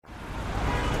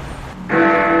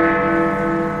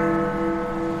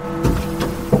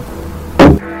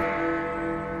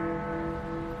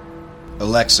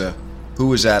Alexa,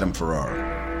 who is Adam Ferrara?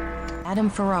 Adam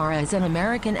Ferrara is an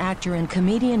American actor and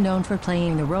comedian known for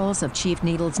playing the roles of Chief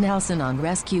Needles Nelson on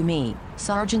Rescue Me,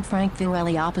 Sergeant Frank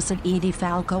Fiorelli opposite Edie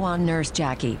Falco on Nurse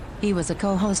Jackie. He was a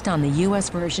co-host on the U.S.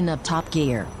 version of Top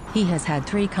Gear. He has had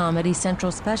 3 Comedy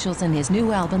Central specials and his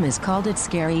new album is called It's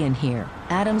Scary in Here.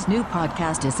 Adam's new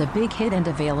podcast is a big hit and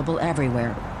available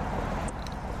everywhere.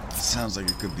 Sounds like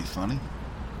it could be funny.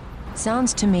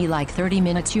 Sounds to me like 30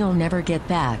 minutes you'll never get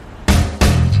back.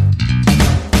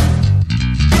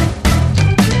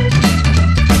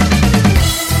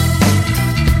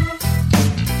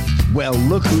 Well,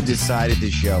 look who decided to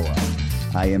show up.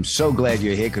 I am so glad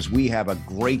you're here because we have a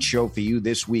great show for you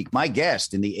this week. My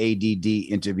guest in the ADD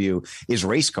interview is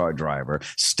race car driver,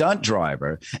 stunt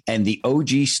driver, and the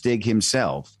OG Stig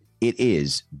himself. It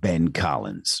is Ben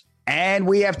Collins. And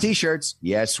we have T-shirts.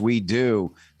 Yes, we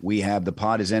do. We have the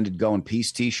Pod Has Ended Go in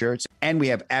Peace T-shirts, and we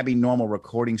have Abby Normal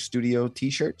Recording Studio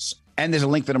T-shirts. And there's a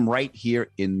link for them right here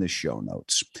in the show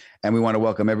notes. And we want to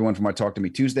welcome everyone from our Talk to Me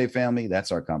Tuesday family.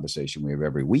 That's our conversation we have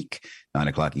every week, 9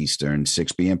 o'clock Eastern,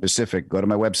 6 p.m. Pacific. Go to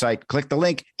my website, click the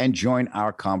link, and join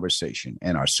our conversation.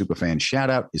 And our superfan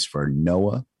shout-out is for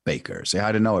Noah Baker. Say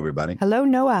hi to Noah, everybody. Hello,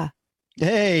 Noah.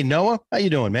 Hey, Noah. How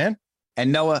you doing, man?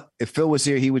 And Noah, if Phil was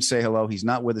here, he would say hello. He's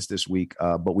not with us this week,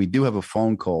 but we do have a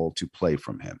phone call to play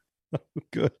from him.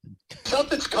 Good.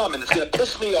 Something's coming. It's going to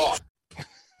piss me off.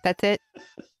 That's it.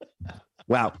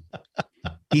 Wow.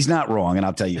 He's not wrong, and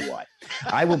I'll tell you why.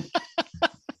 I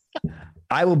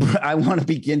want to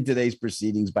begin today's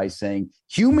proceedings by saying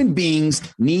human beings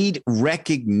need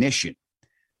recognition.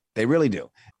 They really do.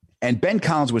 And Ben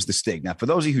Collins was the Stig. Now, for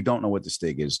those of you who don't know what the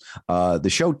Stig is, the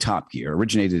show Top Gear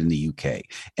originated in the UK,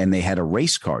 and they had a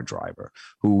race car driver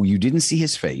who you didn't see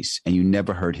his face and you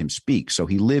never heard him speak. So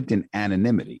he lived in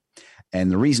anonymity. And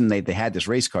the reason they had this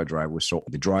race car driver was so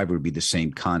the driver would be the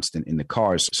same constant in the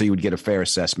cars. So you would get a fair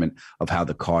assessment of how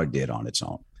the car did on its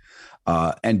own.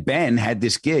 And Ben had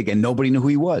this gig and nobody knew who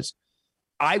he was.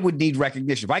 I would need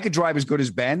recognition. If I could drive as good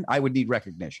as Ben, I would need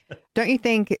recognition. Don't you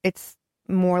think it's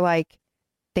more like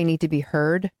they need to be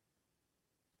heard?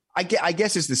 I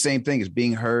guess it's the same thing as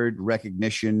being heard,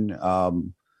 recognition.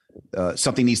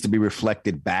 Something needs to be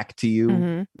reflected back to you.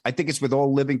 Mm-hmm. I think it's with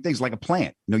all living things like a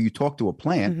plant. You know, you talk to a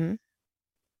plant. Mm-hmm.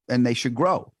 And they should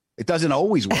grow. It doesn't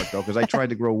always work, though, because I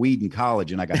tried to grow weed in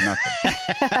college and I got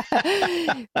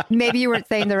nothing. Maybe you weren't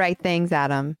saying the right things,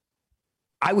 Adam.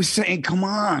 I was saying, come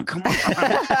on. Come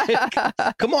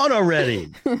on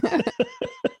already.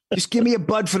 Just give me a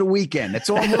bud for the weekend. That's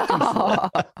all I'm looking for.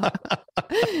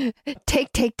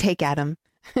 Take, Adam.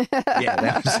 Yeah,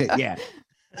 that was it. Yeah.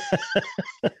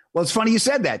 Well, it's funny you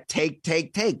said that. Take.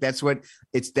 That's what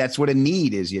a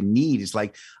need is. Your need is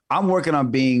like, I'm working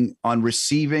on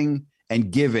receiving and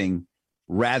giving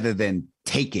rather than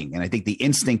taking. And I think the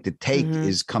instinct to take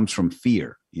comes from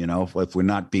fear. You know, if we're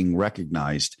not being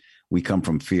recognized, we come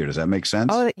from fear. Does that make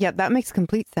sense? Oh, yeah, that makes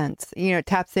complete sense. You know, it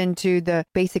taps into the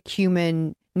basic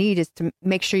human need is to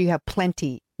make sure you have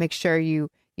plenty, make sure you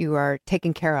are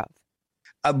taken care of.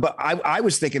 But I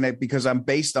was thinking that because I'm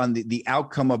based on the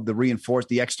outcome of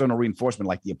the external reinforcement,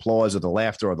 like the applause or the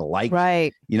laughter or the like.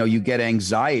 Right. You know, you get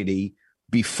anxiety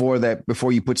before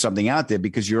you put something out there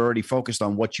because you're already focused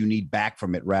on what you need back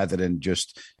from it rather than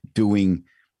just doing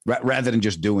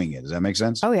it. Does that make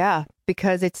sense? Oh, yeah,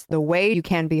 because it's the way you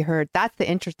can be heard. That's the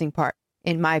interesting part,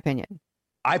 in my opinion.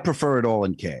 I prefer it all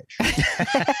in cash.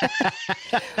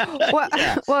 well,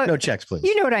 no checks, please.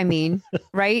 You know what I mean,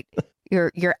 right?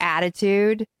 Your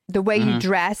attitude, the way you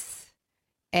dress,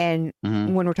 and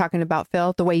when we're talking about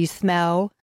Phil, the way you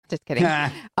smell. Just kidding.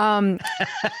 It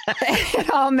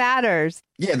all matters.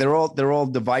 Yeah, they're all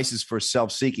devices for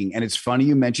self-seeking. And it's funny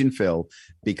you mentioned Phil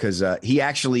because he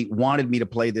actually wanted me to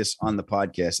play this on the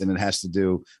podcast, and it has to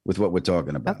do with what we're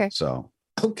talking about. Okay. So,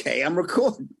 I'm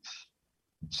recording.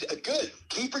 Good.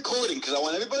 Keep recording because I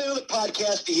want everybody on the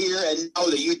podcast to hear and know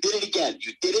that you did it again.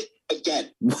 You did it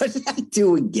again. What did I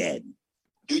do again?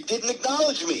 You didn't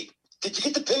acknowledge me. Did you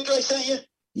get the picture I sent you?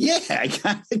 Yeah, I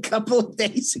got it a couple of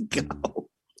days ago.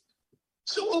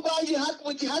 So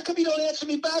how come you don't answer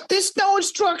me back? There's no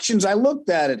instructions. I looked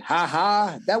at it. Ha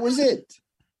ha. That was it.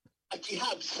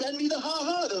 Send me the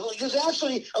ha-ha. There's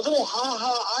actually a little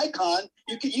ha-ha icon.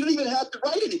 You don't even have to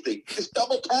write anything. Just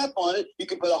double tap on it. You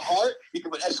can put a heart. You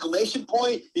can put an exclamation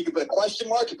point. You can put a question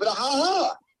mark. You put a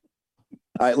ha-ha.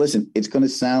 All right, listen. It's going to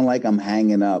sound like I'm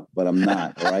hanging up, but I'm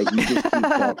not. All right? You just keep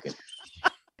talking.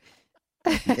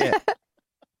 Yeah.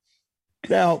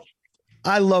 Now,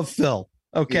 I love Phil.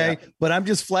 Okay. Yeah. But I'm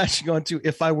just flashing on to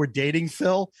if I were dating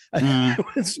Phil.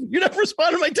 You're not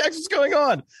responding to my text. What's going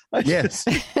on? Like,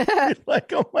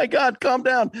 oh my God, calm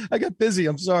down. I got busy.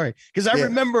 I'm sorry. Because I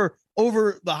remember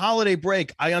over the holiday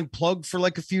break, I unplugged for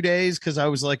like a few days because I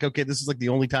was like, okay, this is like the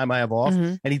only time I have off.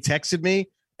 And he texted me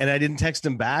and I didn't text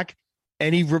him back.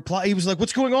 And he replied, he was like,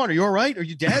 what's going on? Are you all right? Are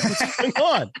you dead? What's going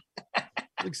on?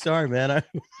 Like, sorry, man.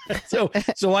 So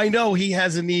I know he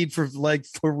has a need for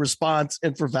response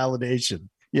and for validation.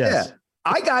 Yes. Yeah,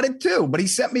 I got it too. But he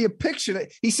sent me a picture.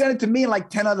 He sent it to me and like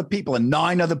 10 other people, and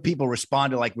 9 other people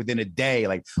responded like within a day.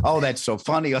 Like, oh, that's so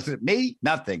funny. I said, me,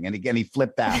 nothing. And again, he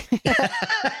flipped out.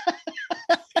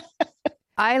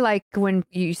 I like when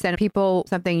you send people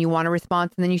something, you want a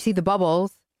response, and then you see the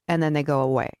bubbles, and then they go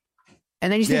away,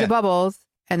 and then you see the bubbles,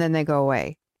 and then they go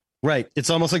away. Right. It's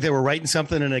almost like they were writing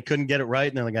something and they couldn't get it right.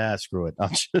 And they're like, screw it.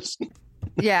 I'm just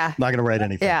not going to write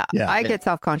anything. Yeah. I get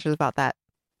self-conscious about that.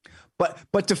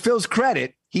 But to Phil's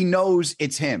credit, he knows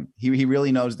it's him. He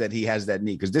really knows that he has that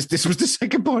need, because this was the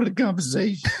second part of the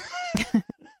conversation.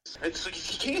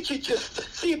 Can't you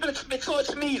just see? But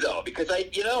it's me though, because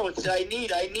I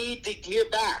need to hear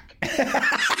back.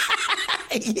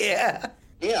 Yeah.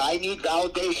 Yeah, I need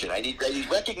validation. I need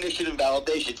recognition and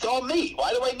validation. It's all me.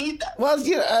 Why do I need that? Well,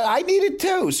 I need it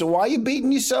too. So why are you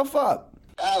beating yourself up?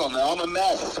 I don't know. I'm a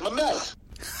mess.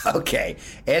 Okay.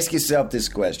 Ask yourself this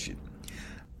question.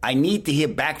 I need to hear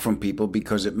back from people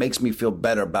because it makes me feel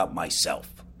better about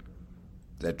myself.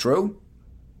 Is that true?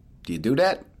 Do you do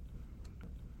that?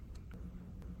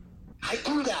 I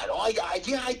do that. I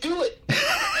do it.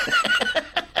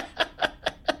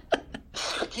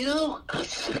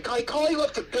 I call you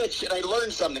up to bitch and I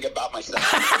learn something about myself.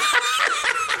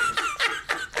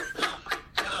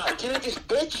 God, can I just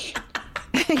bitch?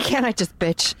 Can I just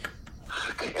bitch?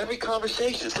 Every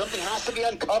conversation, something has to be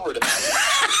uncovered about it.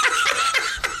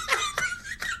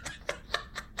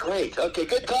 Great. Okay,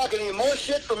 good talking to you. More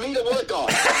shit for me to work on.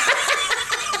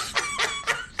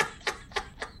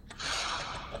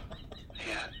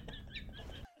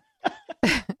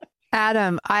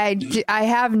 Adam, I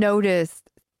have noticed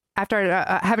after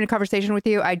having a conversation with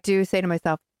you, I do say to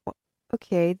myself,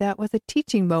 okay, that was a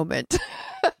teaching moment.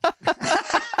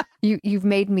 You've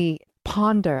made me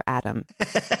ponder, Adam.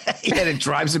 Yeah, it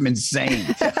drives him insane.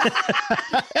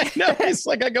 No, it's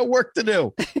like I got work to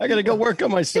do. I got to go work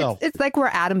on myself. It's like we're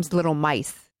Adam's little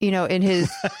mice, in his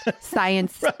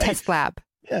science test lab.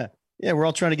 Yeah. Yeah, we're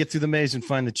all trying to get through the maze and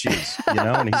find the cheese,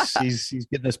 and he's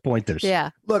getting us pointers.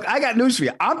 Yeah. Look, I got news for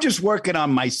you. I'm just working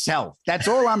on myself. That's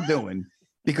all I'm doing,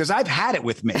 because I've had it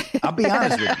with me. I'll be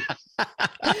honest with you.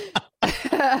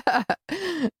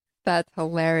 That's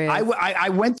hilarious. I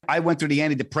went through the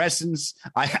antidepressants.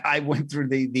 I went through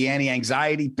the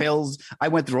anti-anxiety pills. I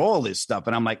went through all this stuff,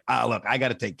 and I'm like, look, I got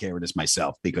to take care of this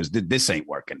myself, because this ain't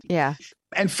working. Yeah.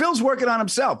 And Phil's working on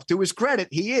himself. To his credit,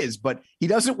 he is, but he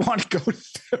doesn't want to go to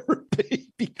therapy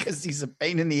because he's a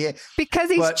pain in the ass. Because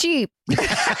he's cheap.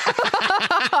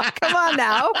 Come on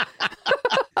now.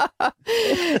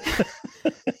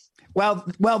 Well,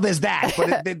 there's that,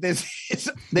 but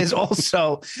there's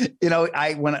also,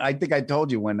 I think I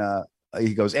told you when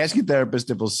he goes, ask your therapist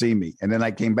if he'll see me. And then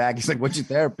I came back. He's like, what'd your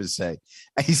therapist say?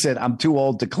 And he said, I'm too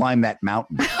old to climb that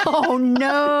mountain. Oh,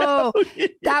 no.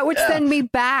 That would send me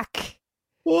back.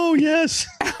 Oh, yes.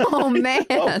 Oh, man.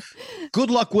 Good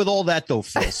luck with all that, though,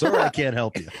 Phil. Sorry, I can't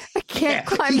help you. I can't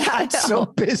climb that hill. So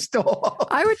pissed off.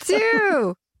 I would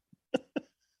too.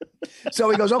 So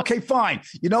he goes, okay, fine.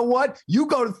 You know what? You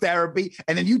go to therapy,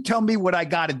 and then you tell me what I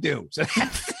got to do. So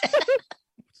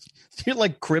you're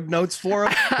like crib notes for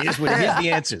him. Here's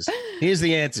the answers. Here's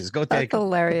the answers. Go take them.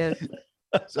 Hilarious.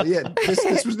 So yeah,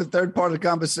 this was the third part of the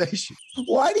conversation.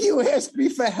 Why do you ask me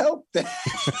for help then?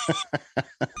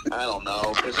 I don't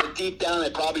know. Because deep down, I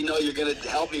probably know you're going to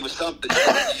help me with something.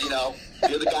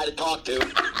 You're the guy to talk to.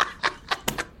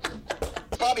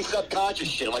 Probably subconscious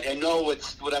shit. Like I know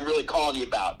what I'm really calling you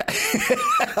about.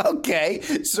 Okay,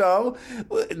 so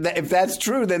if that's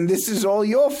true, then this is all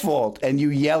your fault, and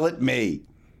you yell at me.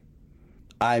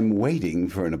 I'm waiting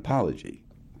for an apology.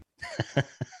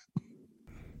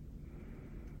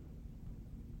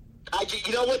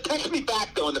 You know what? Text me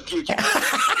back though in the future.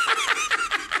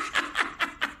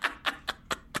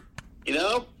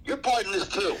 You're part in this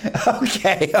too.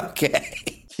 Okay.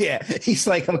 Yeah, he's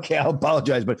like, okay, I'll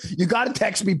apologize, but you got to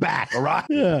text me back, all right?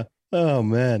 Yeah. Oh,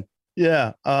 man.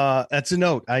 Yeah. That's a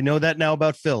note. I know that now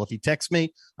about Phil. If he texts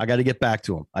me, I got to get back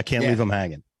to him. I can't leave him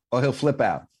hanging. Or he'll flip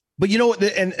out. But you know what?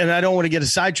 And I don't want to get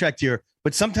sidetracked here,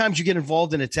 but sometimes you get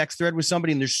involved in a text thread with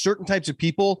somebody, and there's certain types of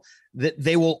people that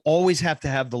they will always have to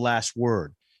have the last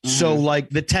word. So like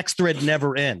the text thread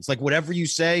never ends. Like whatever you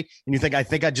say, and you think, I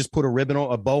think I just put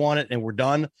a bow on it and we're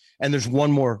done. And there's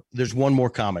one more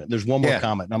comment. There's one more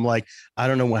comment. And I'm like, I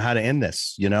don't know how to end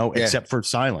this, except for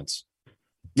silence.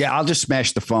 Yeah, I'll just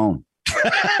smash the phone.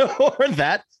 Or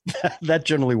that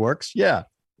generally works. Yeah.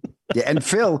 Yeah, and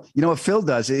Phil, you know what Phil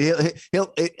does?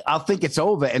 I'll think it's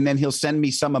over, and then he'll send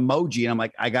me some emoji, and I'm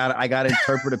like, I got to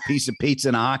interpret a piece of pizza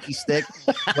and a hockey stick.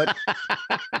 But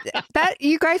that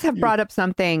you guys have brought up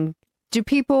something. Do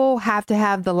people have to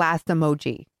have the last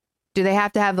emoji? Do they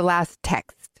have to have the last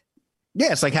text?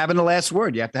 Yeah, it's like having the last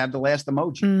word. You have to have the last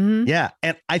emoji. Mm-hmm. Yeah,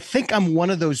 and I think I'm one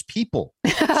of those people.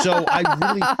 So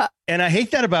and I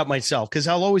hate that about myself because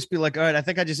I'll always be like, all right, I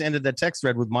think I just ended that text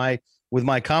thread with my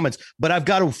comments. But I've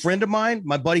got a friend of mine,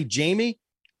 my buddy Jamie.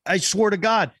 I swear to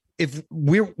God, if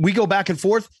we go back and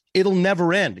forth, it'll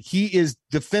never end. He is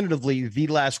definitively the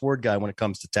last word guy when it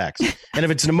comes to text. And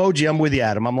if it's an emoji, I'm with you,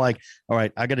 Adam. I'm like, all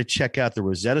right, I got to check out the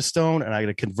Rosetta Stone and I got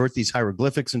to convert these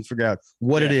hieroglyphics and figure out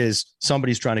what it is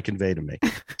somebody's trying to convey to me.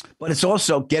 But it's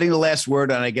also getting the last word,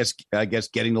 and I guess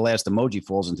getting the last emoji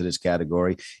falls into this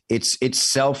category. It's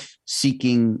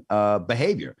self-seeking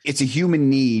behavior. It's a human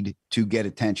need to get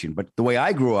attention. But the way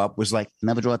I grew up was like,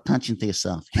 never draw attention to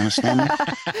yourself. You understand me?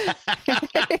 You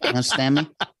understand me?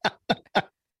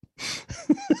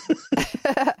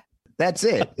 That's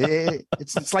it.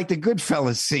 It's like the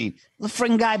Goodfellas scene. The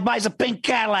friggin' guy buys a pink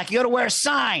Cadillac. You ought to wear a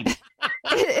sign.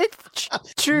 It's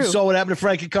true. You saw what happened to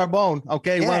Frankie Carbone.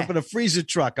 Okay, he went up in a freezer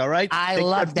truck. All right. I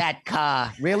love that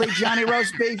car. Really, Johnny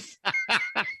Roast Beef?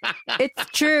 It's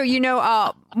true.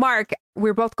 Mark, we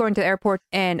were both going to the airport,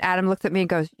 and Adam looks at me and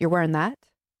goes, "You're wearing that?"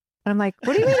 And I'm like,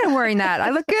 "What do you mean I'm wearing that?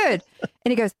 I look good."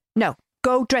 And he goes, "No,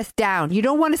 go dress down. You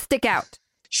don't want to stick out."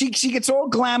 She gets all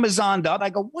glamazoned up. I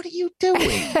go, "What are you doing?"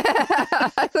 He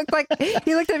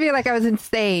looked at me like I was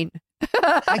insane.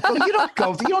 I go, "You don't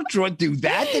do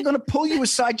that. They're going to pull you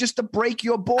aside just to break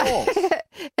your balls."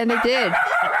 And they did.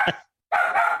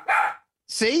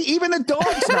 See, even the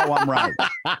dogs know I'm right.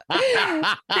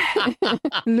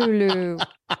 Lulu.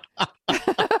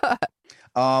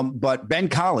 But Ben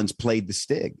Collins played the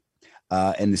Stig.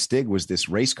 And the Stig was this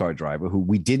race car driver who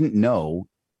we didn't know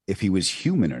if he was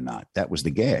human or not. That was the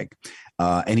gag.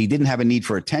 And he didn't have a need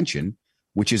for attention,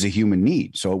 which is a human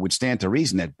need. So it would stand to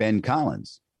reason that Ben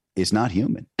Collins is not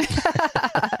human.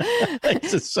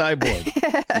 He's a cyborg.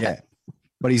 Yeah.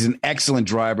 But he's an excellent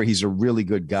driver. He's a really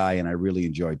good guy, and I really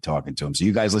enjoyed talking to him. So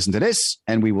you guys listen to this,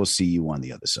 and we will see you on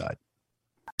the other side.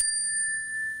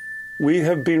 We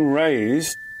have been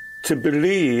raised to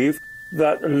believe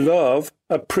that love,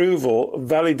 approval,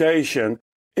 validation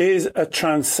is a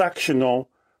transactional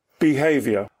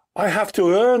behavior. I have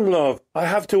to earn love. I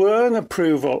have to earn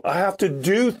approval. I have to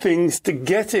do things to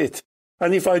get it.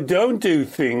 And if I don't do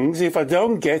things, if I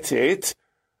don't get it,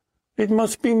 it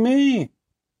must be me.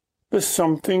 There's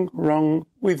something wrong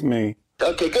with me.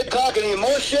 Okay, good talking. Any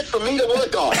more shit for me to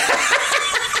work on?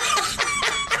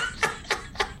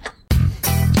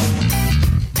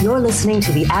 You're listening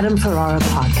to the Adam Ferrara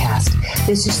podcast.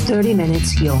 This is 30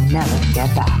 minutes you'll never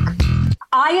get back.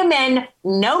 I am in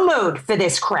no mood for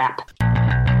this crap.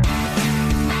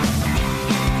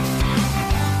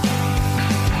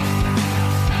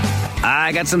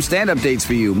 I got some stand-up dates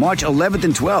for you. March 11th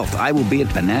and 12th, I will be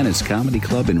at Bananas Comedy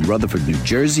Club in Rutherford, New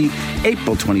Jersey.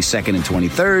 April 22nd and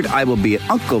 23rd, I will be at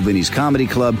Uncle Vinny's Comedy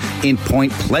Club in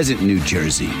Point Pleasant, New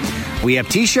Jersey. We have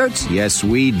T-shirts? Yes,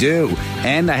 we do.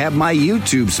 And I have my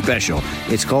YouTube special.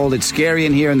 It's called It's Scary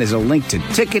in Here, and there's a link to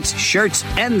tickets, shirts,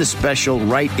 and the special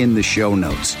right in the show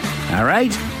notes. All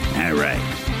right? All right.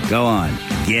 Go on.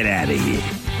 Get out of here.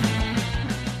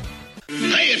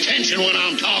 Pay attention when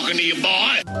I'm talking to you,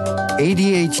 boy.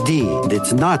 ADHD,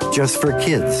 it's not just for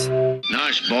kids.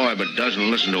 Nice boy, but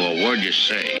doesn't listen to a word you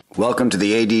say. Welcome to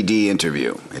the ADD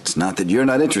interview. It's not that you're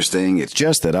not interesting, it's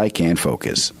just that I can't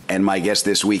focus. And my guest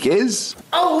this week is...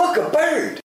 Oh, look, a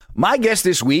bird! My guest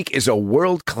this week is a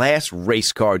world-class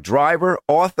race car driver,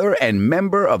 author, and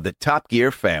member of the Top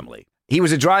Gear family. He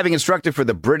was a driving instructor for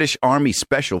the British Army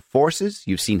Special Forces.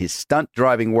 You've seen his stunt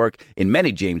driving work in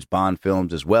many James Bond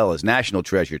films, as well as National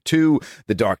Treasure 2,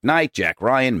 The Dark Knight, Jack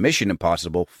Ryan, Mission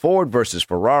Impossible, Ford vs.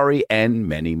 Ferrari, and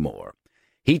many more.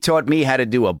 He taught me how to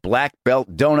do a black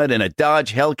belt donut in a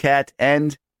Dodge Hellcat,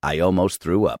 and I almost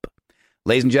threw up.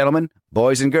 Ladies and gentlemen,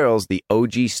 boys and girls, the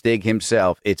OG Stig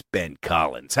himself, it's Ben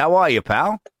Collins. How are you,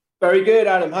 pal? Very good,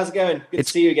 Adam. How's it going? Good to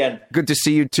see you again. Good to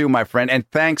see you too, my friend. And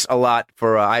thanks a lot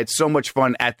for, I had so much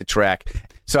fun at the track.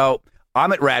 So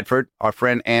I'm at Radford, our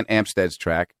friend Ann Amsted's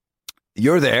track.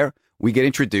 You're there. We get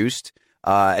introduced.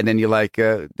 And then you're like,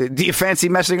 do you fancy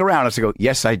messing around? I said, go,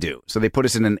 yes, I do. So they put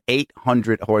us in an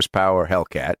 800 horsepower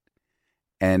Hellcat.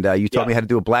 And you taught me how to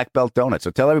do a black belt donut.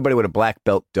 So tell everybody what a black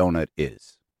belt donut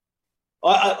is.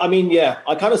 I mean,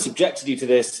 I kind of subjected you to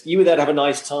this. You were there to have a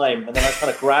nice time, and then I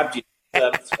kind of grabbed you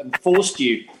and forced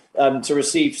you to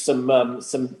receive some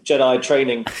Jedi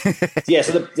training.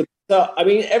 So I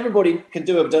mean, everybody can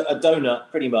do a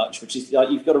donut pretty much, which is like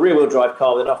you've got a rear-wheel drive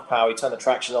car with enough power, you turn the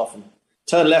traction off and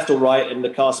turn left or right, and the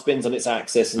car spins on its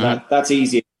axis, and that's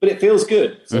easy. But it feels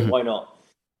good, so why not?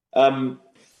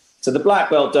 So the black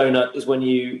belt donut is when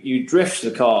you drift the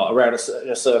car around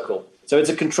in a circle. So it's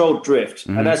a controlled drift.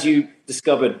 And as you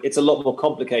discovered, it's a lot more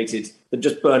complicated than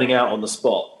just burning out on the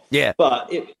spot. Yeah.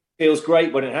 But it feels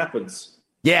great when it happens.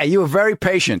 Yeah, you were very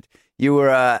patient. You were,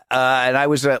 and I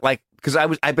was because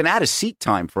I've been out of seat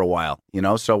time for a while,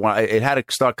 so when it had to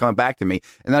start coming back to me.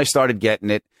 And then I started getting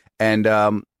it. And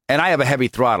I have a heavy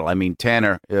throttle. I mean,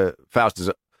 Tanner Faust is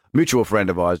a mutual friend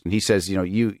of ours, and he says,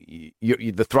 you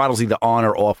the throttle's either on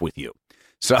or off with you.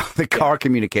 So the car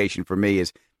communication for me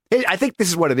is, I think this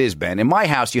is what it is, Ben. In my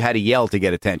house, you had to yell to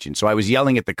get attention. So I was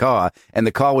yelling at the car, and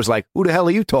the car was like, who the hell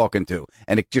are you talking to?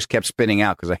 And it just kept spinning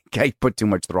out because I put too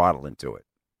much throttle into it.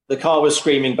 The car was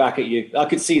screaming back at you. I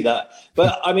could see that.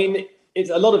 But, I mean,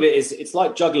 a lot of it is it's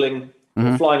like juggling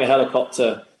or flying a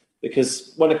helicopter,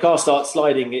 because when a car starts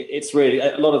sliding, it's really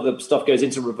a lot of the stuff goes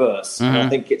into reverse. And I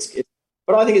think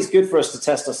but I think it's good for us to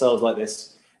test ourselves like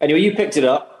this. Anyway, you picked it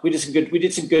up. We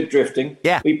did some good drifting.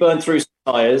 Yeah. We burned through some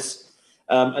tires.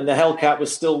 And the Hellcat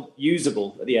was still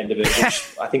usable at the end of it,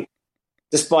 which I think,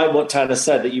 despite what Tanner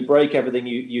said, that you break everything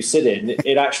you sit in,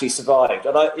 it actually survived.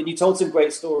 And you told some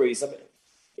great stories. I mean,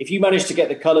 if you managed to get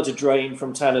the color to drain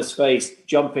from Tanner's face,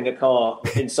 jumping a car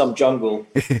in some jungle,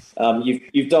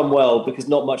 you've done well, because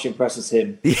not much impresses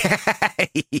him.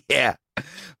 Yeah.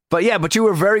 But you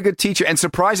were a very good teacher, and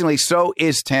surprisingly, so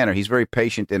is Tanner. He's very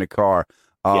patient in a car.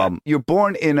 You're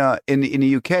born in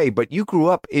the UK, but you grew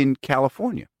up in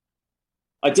California.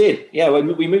 I did. Yeah,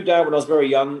 we moved out when I was very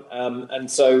young, and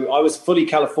so I was fully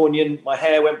Californian. My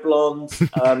hair went blonde.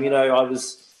 I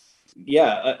was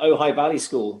at Ojai Valley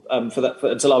School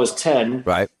until I was 10.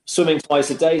 Right. Swimming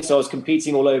twice a day, so I was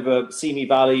competing all over Simi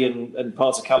Valley and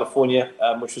parts of California,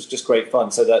 which was just great fun.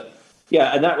 So that.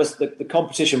 Yeah, and that was the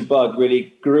competition bug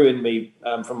really grew in me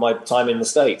from my time in the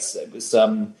States. It was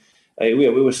we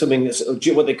were swimming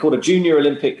what they called a junior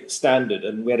Olympic standard,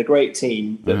 and we had a great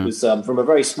team that was from a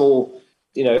very small.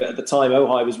 At the time,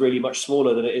 Ojai was really much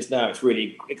smaller than it is now. It's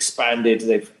really expanded.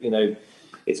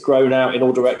 It's grown out in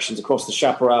all directions across the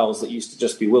chaparrals that used to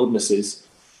just be wildernesses.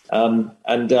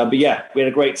 But we had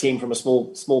a great team from a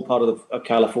small part of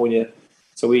California.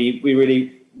 So we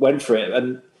really went for it.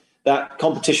 And that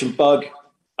competition bug,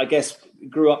 I guess,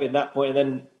 grew up in that point, and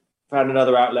then found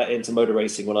another outlet into motor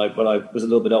racing when I was a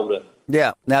little bit older.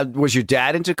 Yeah. Now, was your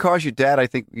dad into cars? Your dad, I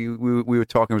think we were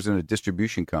talking, was in a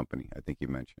distribution company, I think you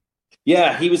mentioned.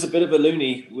 Yeah, he was a bit of a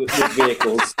loony with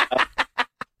vehicles.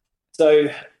 So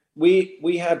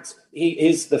we had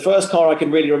the first car I can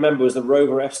really remember was the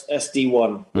Rover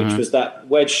SD1, which was that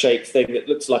wedge-shaped thing that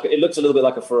looks a little bit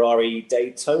like a Ferrari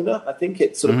Daytona. I think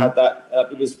it sort of had that.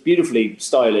 It was beautifully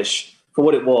stylish for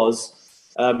what it was.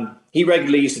 He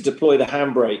regularly used to deploy the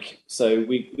handbrake, so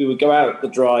we would go out the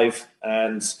drive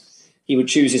and he would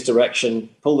choose his direction,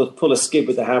 pull a skid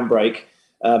with the handbrake.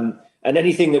 And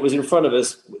anything that was in front of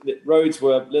us, the roads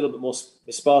were a little bit more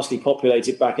sparsely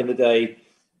populated back in the day.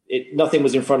 Nothing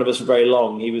was in front of us for very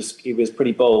long. He was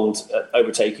pretty bold at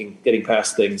overtaking, getting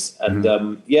past things. And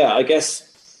I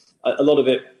guess a lot of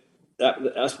it,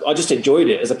 I just enjoyed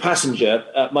it as a passenger.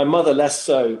 My mother less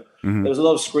so. There was a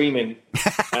lot of screaming.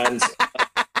 And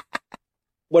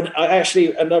when I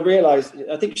realized,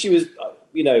 I think she was,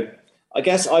 I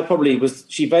guess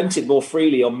she vented more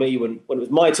freely on me when it was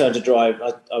my turn to drive.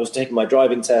 I was taking my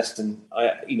driving test, and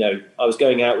I was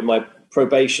going out with my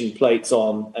probation plates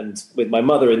on and with my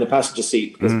mother in the passenger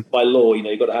seat, because by law,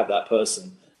 you've got to have that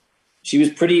person. She was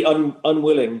pretty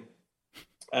unwilling.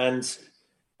 And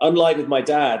unlike with my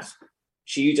dad,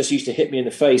 she just used to hit me in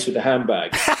the face with the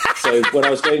handbag. So when I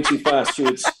was going too fast, she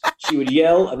would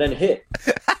yell and then hit.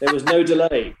 There was no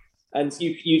delay. And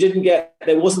you didn't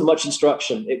there wasn't much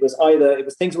instruction. It was either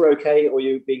things were okay or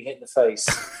you were being hit in the face.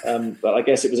 But I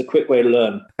guess it was a quick way to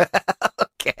learn.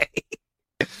 Okay.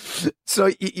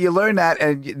 So you learned that,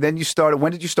 and then you started.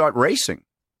 When did you start racing?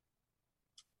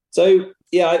 So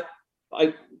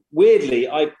I weirdly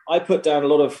put down a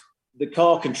lot of the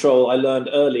car control I learned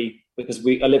early, because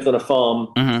I lived on a farm,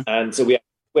 and so we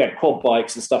had quad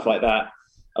bikes and stuff like that.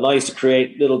 And I used to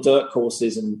create little dirt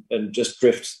courses and just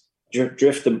drift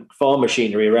the farm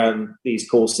machinery around these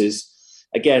courses.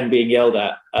 again being yelled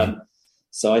at.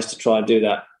 So I used to try and do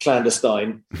that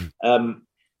clandestine. And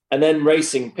then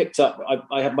racing picked up.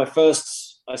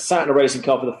 I sat in a racing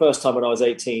car for the first time when I was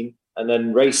 18 and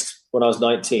then raced when I was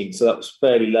 19. So that was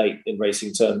fairly late in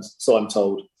racing terms, so I'm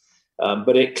told.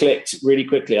 But it clicked really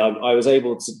quickly. I was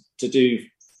able to do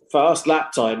fast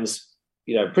lap times,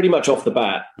 pretty much off the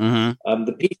bat.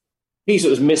 The piece that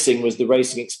was missing was the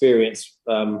racing experience,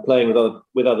 playing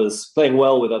with others, playing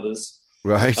well with others,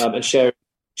 right, and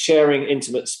sharing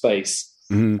intimate space.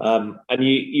 And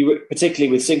you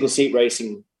particularly with single seat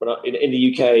racing in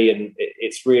the UK, and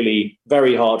it's really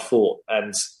very hard fought.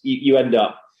 And you end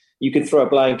up, you can throw a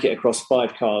blanket across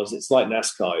 5 cars. It's like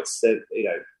NASCAR. It's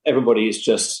everybody is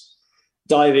just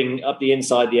diving up the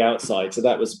inside, the outside. So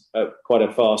that was quite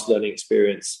a fast learning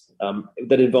experience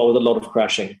that involved a lot of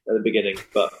crashing at the beginning,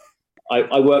 but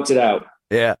I worked it out.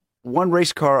 Yeah. One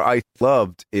race car I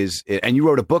loved and you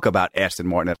wrote a book about Aston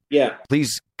Martin. Yeah.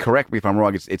 Please correct me if I'm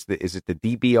wrong. Is it the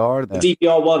DBR? The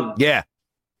DBR1. Yeah.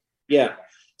 Yeah.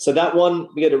 So that one,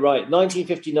 we get it right.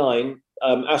 1959,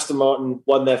 Aston Martin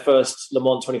won their first Le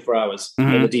Mans 24 Hours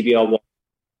in the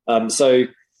DBR1. So,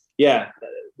 yeah,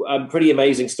 pretty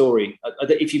amazing story.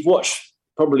 If you've watched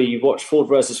Ford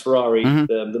versus Ferrari,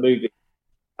 the movie,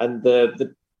 and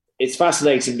it's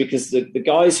fascinating because the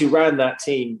guys who ran that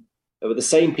team were the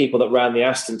same people that ran the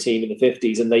Aston team in the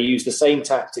 50s, and they used the same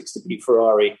tactics to beat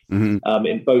Ferrari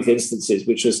in both instances,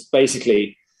 which was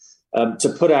basically to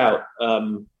put out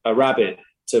a rabbit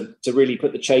to really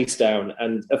put the chase down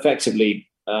and effectively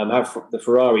have the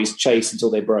Ferraris chase until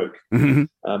they broke. And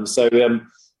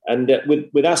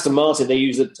with Aston Martin, they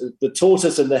used the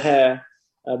tortoise and the hare.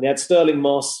 They had Sterling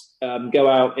Moss go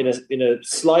out in a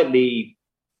slightly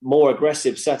more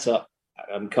aggressive setup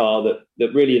car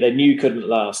that really they knew couldn't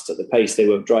last at the pace they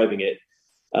were driving it.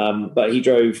 But he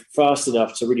drove fast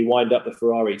enough to really wind up the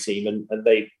Ferrari team, and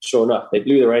they, sure enough, they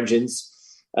blew their engines.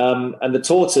 And the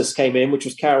tortoise came in, which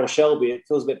was Carroll Shelby. It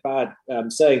feels a bit bad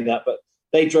saying that, but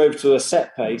they drove to a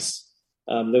set pace.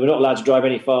 They were not allowed to drive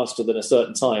any faster than a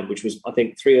certain time, which was, I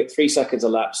think, 3 seconds a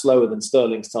lap slower than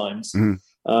Sterling's times.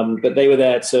 But they were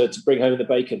there to bring home the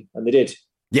bacon, and they did.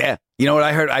 Yeah. You know what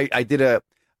I heard? I did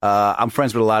I'm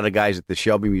friends with a lot of guys at the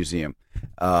Shelby Museum,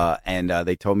 and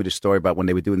they told me the story about when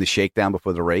they were doing the shakedown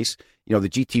before the race. The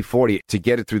GT40, to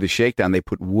get it through the shakedown, they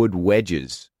put wood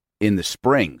wedges in the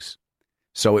springs.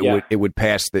 So it would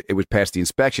pass the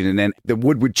inspection, and then the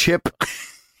wood would chip,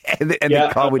 and the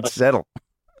car would settle.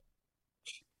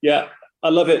 Yeah, I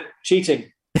love it.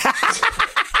 Cheating.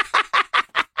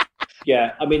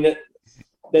 Yeah, I mean,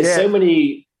 there's so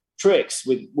many tricks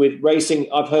with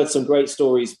racing. I've heard some great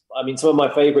stories. I mean, some of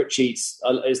my favorite cheats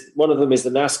one of them is the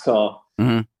NASCAR.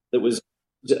 It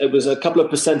was a couple of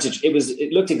percentage.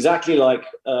 It looked exactly like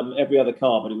every other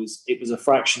car, but it was a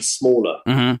fraction smaller.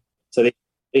 So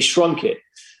they shrunk it,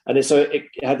 and it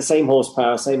had the same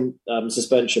horsepower, same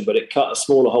suspension, but it cut a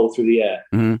smaller hole through the air.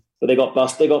 But they got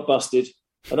busted.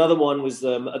 Another one was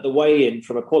at the weigh-in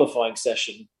from a qualifying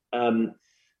session.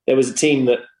 There was a team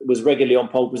that was regularly on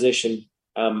pole position,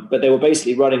 but they were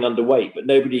basically running underweight, but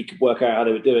nobody could work out how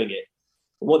they were doing it.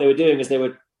 And what they were doing is they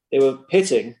were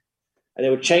pitting, and they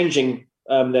were changing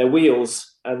their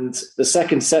wheels, and the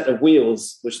second set of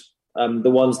wheels, which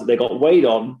the ones that they got weighed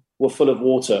on, were full of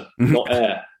water, not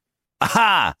air.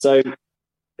 Aha! So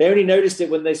they only noticed it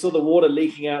when they saw the water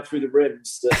leaking out through the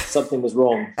rims that something was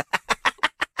wrong.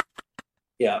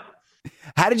 Yeah.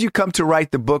 How did you come to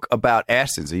write the book about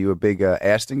Astons? Are you a big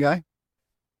Aston guy?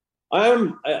 I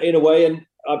am, in a way, and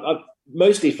I've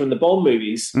mostly from the Bond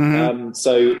movies.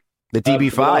 So the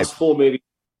DB5, the last 4 movies.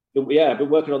 Yeah, I've been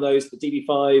working on those. The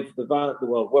DB5,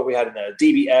 what we had in there,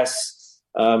 DBS,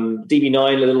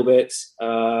 DB9 a little bit,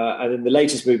 and in the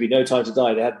latest movie, No Time to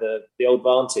Die, they had the old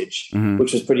Vantage,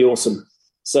 which was pretty awesome.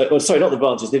 So, sorry, not the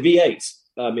Vantage, the V8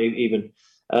 even.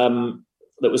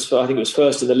 That was, I think it was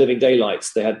first in the Living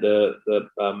Daylights. They had the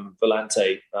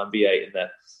Volante V8 in there.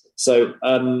 So,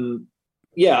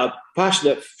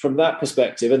 passionate from that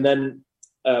perspective. And then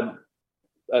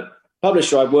a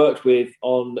publisher I worked with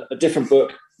on a different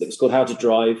book that was called How to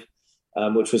Drive,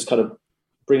 which was kind of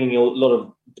bringing a lot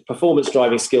of performance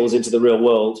driving skills into the real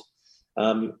world.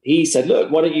 He said,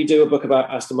 look, why don't you do a book about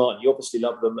Aston Martin? You obviously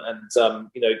love them, and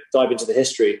dive into the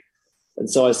history. And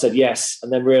so I said yes,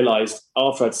 and then realized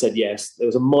after I'd said yes, there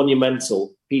was a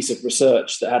monumental piece of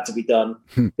research that had to be done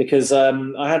because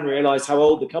I hadn't realized how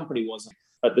old the company was.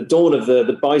 At the dawn of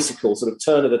the bicycle, sort of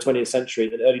turn of the 20th century,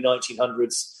 in the early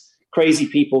 1900s, crazy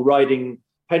people riding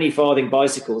penny farthing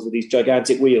bicycles with these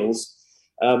gigantic wheels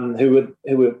who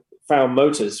were found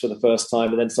motors for the first time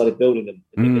and then started building them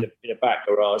in a back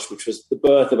garage, which was the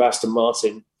birth of Aston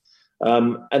Martin.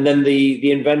 And then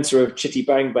the inventor of Chitty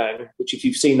Bang Bang, which if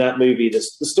you've seen that movie, the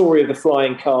story of the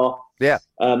flying car,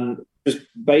 was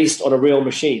based on a real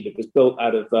machine that was built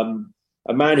out of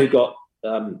a man who got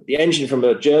the engine from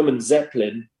a German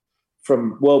Zeppelin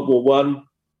from World War One,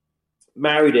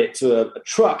 married it to a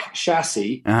truck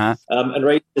chassis, and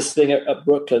raced this thing at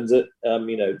Brooklands at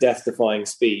death-defying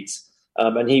speeds.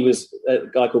 And he was a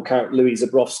guy called Louis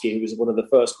Zabrowski, who was one of the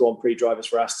first Grand Prix drivers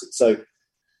for Aston. So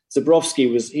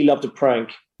Zabrowski he loved a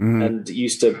prank and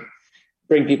used to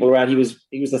bring people around. He was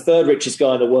the third richest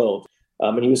guy in the world,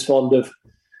 and he was fond of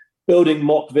building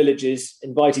mock villages,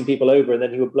 inviting people over, and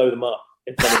then he would blow them up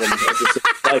in front of them.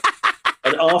 Like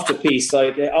an afterpiece.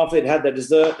 Like after they'd had their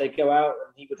dessert, they'd go out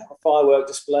and he would have a firework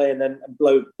display and then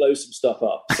blow some stuff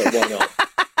up. So why not?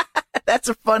 That's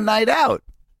a fun night out.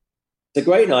 It's a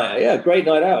great night out. Yeah, great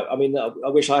night out. I mean, I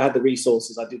wish I had the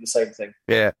resources. I'd do the same thing.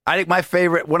 Yeah. I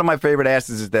think one of my favorite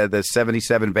asses is the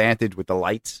 77 Vantage with the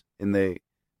lights in the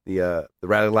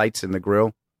rally lights in the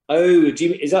grill. Oh,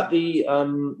 is that the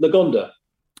Lagonda?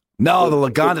 No, the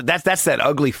Lagonda. That's that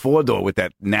ugly 4-door with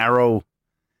that narrow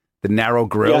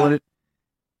grill in it.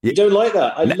 You don't like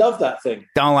that? I love that thing.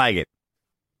 Don't like it.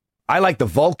 I like the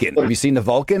Vulcan. Have you seen the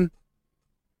Vulcan?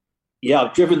 Yeah,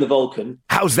 I've driven the Vulcan.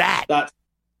 How's that? That's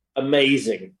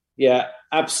amazing. Yeah,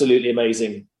 absolutely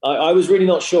amazing. I was really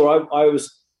not sure.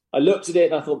 I looked at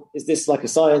it and I thought, is this like a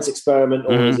science experiment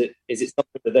or is it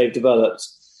something that they've developed?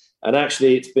 And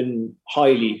actually, it's been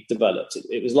highly developed.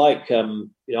 It was like,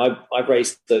 I've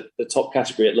raced the top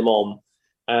category at Le Mans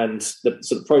and the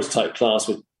sort of prototype class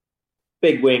with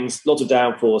big wings, lots of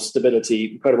downforce,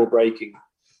 stability, incredible braking.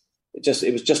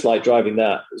 It was just like driving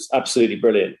that. It was absolutely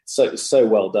brilliant. So it was so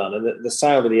well done, and the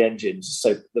sound of the engines,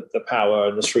 so the power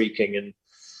and the shrieking, and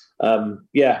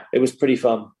it was pretty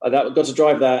fun. I got to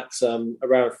drive that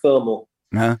around Thermal.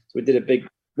 So we did a big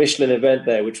Michelin event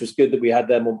there, which was good that we had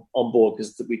them on board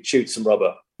because we chewed some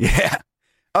rubber. Yeah.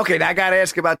 Okay, now I got to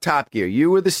ask about Top Gear.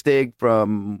 You were the Stig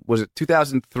from, was it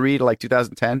 2003 to like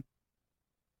 2010?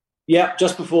 Yeah,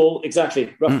 just before,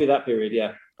 exactly, roughly that period,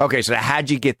 yeah. Okay, so how'd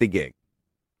you get the gig?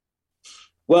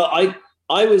 Well,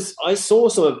 I saw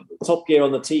some of Top Gear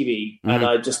on the TV, and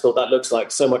I just thought that looks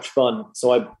like so much fun.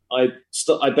 So I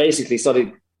basically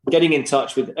started getting in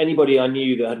touch with anybody I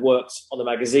knew that had worked on the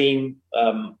magazine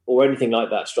or anything like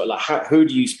that. Like, who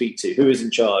do you speak to? Who is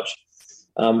in charge?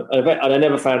 And I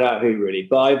never found out who really.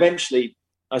 But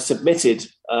I submitted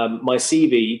my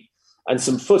CV and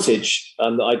some footage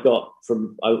that I got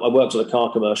from. I worked on a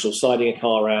car commercial, sliding a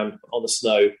car around on the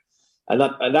snow. And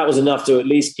that was enough to at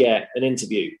least get an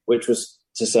interview, which was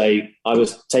to say I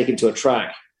was taken to a track.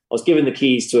 I was given the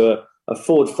keys to a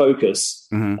Ford Focus,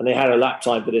 and they had a lap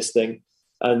time for this thing.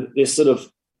 And this sort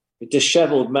of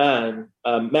disheveled man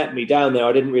met me down there.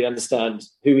 I didn't really understand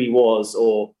who he was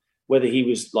or whether he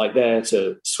was like there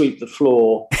to sweep the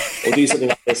floor or do something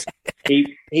like this.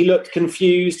 He looked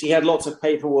confused. He had lots of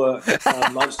paperwork. I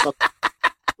was like,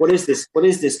 what is this? What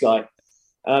is this guy?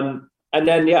 And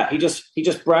then, he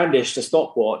just brandished a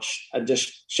stopwatch and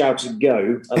just shouted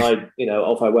 "go!" And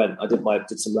off I went. I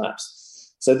did some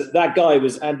laps. So that guy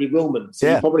was Andy Willman. So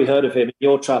you've probably heard of him in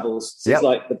your travels. So he's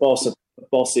like the boss of the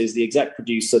bosses, the exec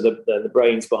producer, the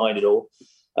brains behind it all.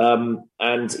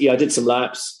 I did some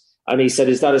laps, and he said,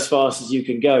 "Is that as fast as you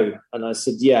can go?" And I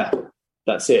said, "Yeah,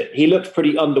 that's it." He looked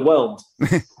pretty underwhelmed.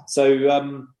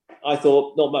 So I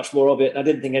thought not much more of it. I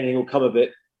didn't think anything will come of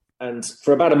it. And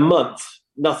for about a month,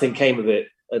 nothing came of it.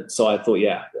 And so I thought,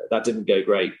 that didn't go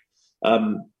great.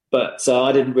 But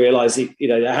I didn't realize it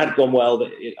had gone well,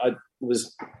 that I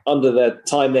was under the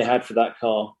time they had for that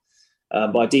car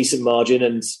by a decent margin.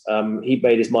 And he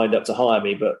made his mind up to hire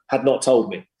me, but had not told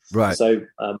me. Right. So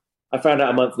I found out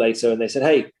a month later and they said,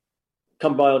 "Hey,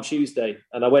 come by on Tuesday."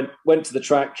 And I went to the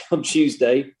track on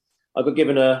Tuesday. I got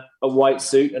given a white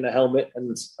suit and a helmet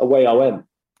and away I went.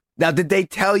 Now, did they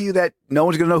tell you that no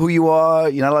one's going to know who you are?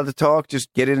 You're not allowed to talk.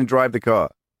 Just get in and drive the car.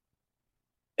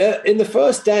 In the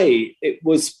first day, it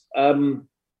was. I'm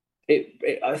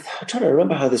trying to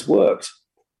remember how this worked.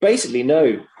 Basically,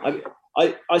 no.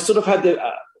 I sort of had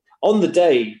on the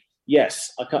day.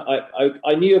 Yes,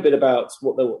 I knew a bit about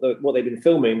what they'd been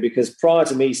filming because prior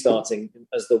to me starting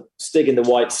as the Stig in the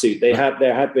white suit, there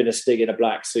had been a Stig in a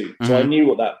black suit, so I knew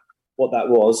what that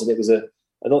was, and it was an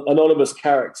anonymous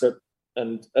character.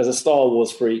 And as a Star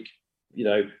Wars freak,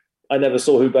 I never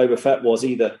saw who Boba Fett was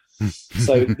either.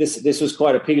 So this was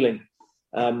quite appealing.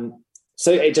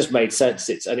 So it just made sense.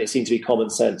 And it seemed to be common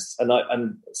sense.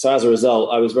 And so as a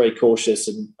result, I was very cautious.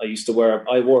 And I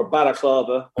wore a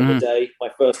balaclava on the day, my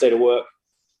first day to work,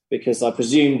 because I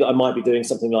presumed that I might be doing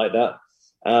something like that.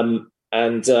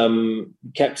 and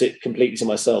kept it completely to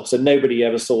myself. So nobody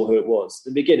ever saw who it was.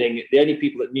 In the beginning, the only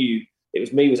people that knew it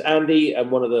was me was Andy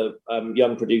and one of the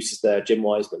young producers there, Jim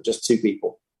Wiseman, just two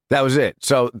people. That was it.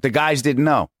 So the guys didn't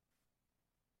know.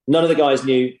 None of the guys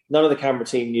knew. None of the camera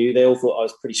team knew. They all thought I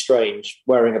was pretty strange,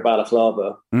 wearing a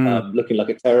balaclava, looking like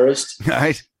a terrorist.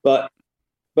 Right. But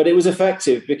it was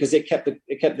effective because it kept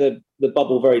the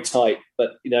bubble very tight.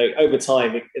 But over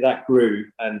time that grew,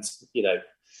 and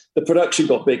the production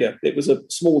got bigger. It was a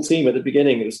small team at the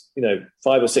beginning. It was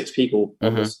 5 or 6 people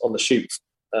on the shoot,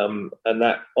 and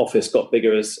that office got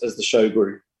bigger as the show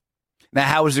grew. Now,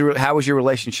 how was your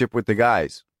relationship with the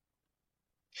guys?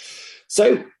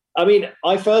 So, I mean,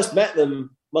 I first met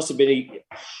them, must have been,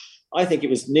 I think it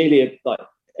was nearly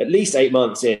at least 8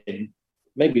 months in,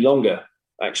 maybe longer,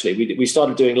 actually. We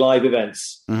started doing live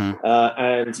events.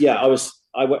 And yeah,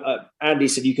 Andy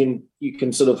said, you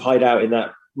can sort of hide out in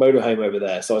that motorhome over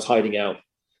there. So I was hiding out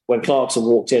when Clarkson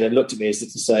walked in and looked at me as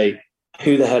if to say,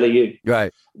 who the hell are you?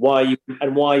 Right. Why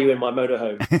are you in my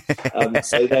motorhome?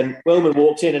 So then Wilman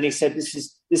walked in and he said, this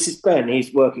is Ben.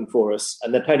 He's working for us.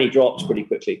 And the penny dropped pretty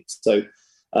quickly. So,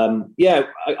 I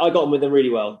got on with them really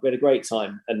well. We had a great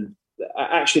time. And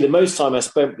actually, the most time I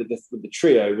spent with the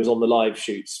trio was on the live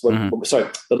shoots.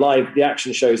 The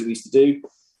action shows that we used to do,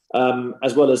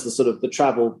 as well as the sort of the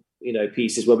travel,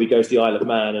 pieces where we go to the Isle of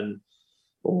Man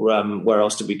or where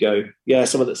else did we go? Yeah,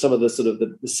 some of the sort of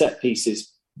the set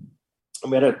pieces.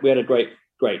 And we had a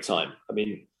great time. I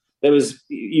mean,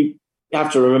 you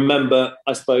have to remember,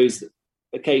 I suppose, that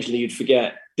occasionally you'd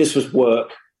forget this was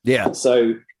work. Yeah.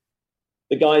 So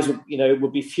the guys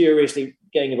would be furiously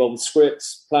getting involved with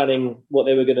scripts, planning what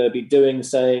they were going to be doing,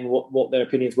 saying what their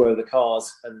opinions were of the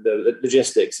cars and the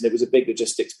logistics. And it was a big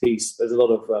logistics piece. There's a lot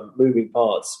of moving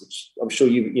parts, which I'm sure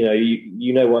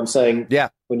you know what I'm saying. Yeah.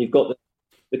 When you've got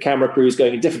the camera crews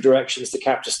going in different directions to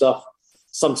capture stuff.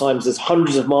 Sometimes there's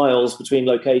hundreds of miles between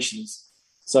locations.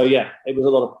 So yeah, it was a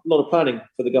lot of planning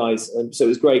for the guys. And so it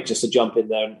was great just to jump in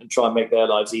there and try and make their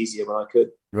lives easier when I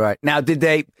could. Right. Now, did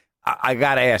they, I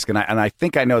got to ask, and I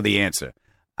think I know the answer.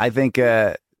 I think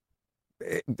the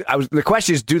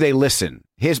question is, do they listen?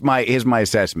 Here's my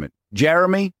assessment.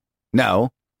 Jeremy, no.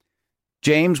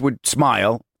 James would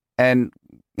smile and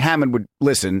Hammond would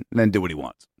listen and then do what he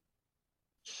wants.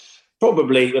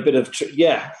 Probably a bit of,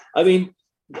 yeah. I mean,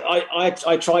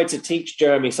 I tried to teach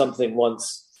Jeremy something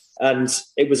once, and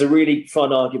it was a really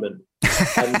fun argument.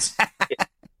 And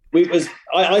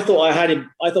I thought I had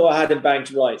him banged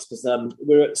to rights because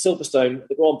we were at Silverstone,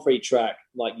 the Grand Prix track.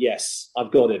 Like, yes,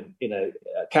 I've got him. A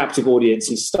captive audience.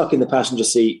 He's stuck in the passenger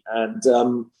seat, and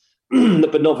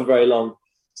but not for very long.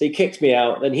 So he kicked me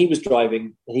out. Then he was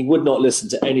driving, and he would not listen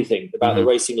to anything about the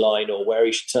racing line or where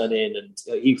he should turn in,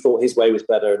 and he thought his way was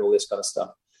better and all this kind of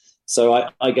stuff. So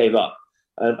I gave up.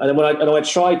 And then when I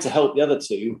tried to help the other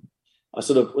two, I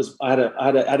had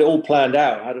it all planned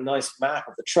out. I had a nice map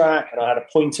of the track and I had a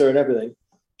pointer and everything.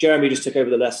 Jeremy just took over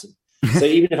the lesson. So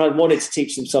even if I wanted to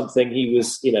teach him something,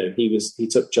 he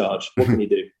took charge. What can you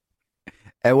do?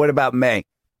 And what about May?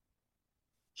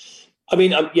 I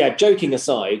mean, joking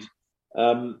aside,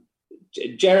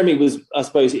 Jeremy was, I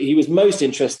suppose, he was most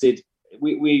interested.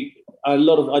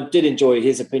 I did enjoy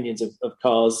his opinions of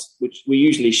cars, which we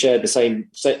usually shared the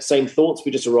same thoughts.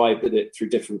 We just arrived at it through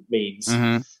different means.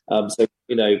 So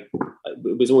it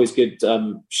was always good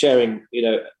sharing,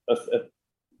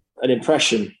 an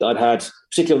impression that I'd had,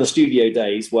 particularly on the studio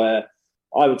days, where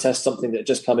I would test something that had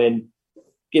just come in,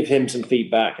 give him some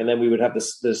feedback, and then we would have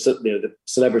the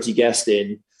celebrity guest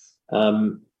in.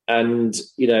 And,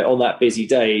 on that busy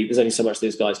day, there's only so much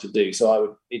those guys could do. So I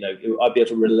would, I'd be able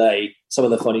to relay some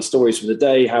of the funny stories from the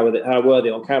day, how were they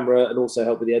on camera, and also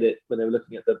help with the edit when they were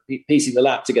looking at piecing the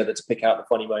lap together to pick out the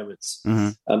funny moments.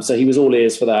 So he was all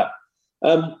ears for that.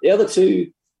 The other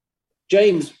two,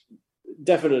 James,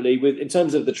 definitely, in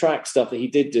terms of the track stuff that he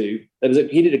did do,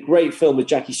 he did a great film with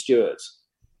Jackie Stewart.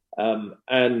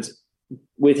 And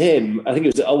with him, I think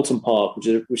it was at Oulton Park,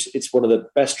 which it's one of the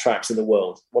best tracks in the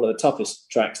world, one of the toughest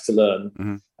tracks to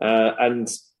learn. And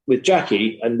with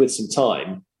Jackie, and with some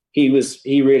time, he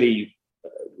really,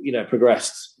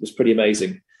 progressed. It was pretty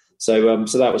amazing. So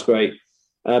that was great.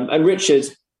 And Richard,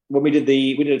 when we did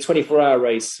a 24-hour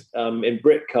race in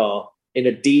Britcar in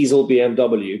a diesel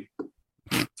BMW,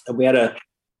 and we had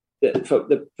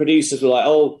the producers were like,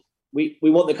 "Oh, we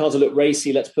want the car to look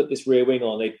racy. Let's put this rear wing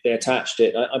on." They attached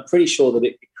it. I'm pretty sure that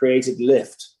it created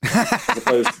lift as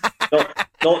opposed to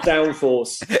not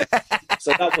downforce.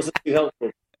 So that wasn't too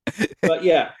helpful. But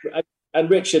yeah, and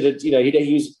Richard had,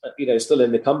 he was still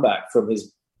in the comeback from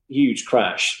his huge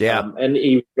crash. Yeah, and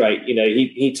he was great.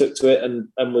 He took to it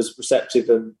and was receptive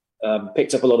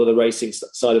picked up a lot of the racing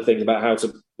side of things about how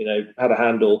to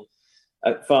handle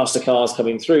faster cars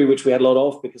coming through, which we had a lot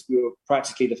of because we were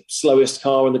practically the slowest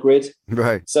car on the grid.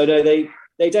 Right. So no,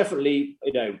 they definitely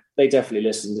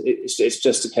listened. It's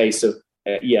just a case of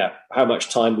how much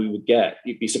time we would get.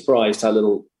 You'd be surprised how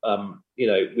little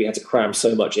we had to cram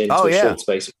so much into a short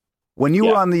space. When you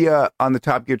were on the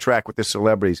Top Gear track with the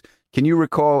celebrities, can you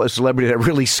recall a celebrity that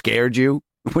really scared you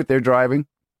with their driving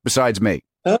besides me?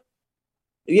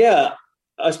 Yeah,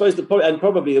 I suppose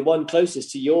probably the one closest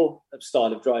to your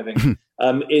style of driving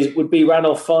would be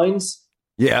Ranulph Fiennes.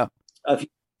 Yeah.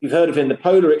 You've heard of him, the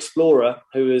Polar Explorer,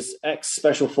 who is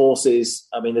ex-Special Forces.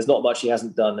 I mean, there's not much he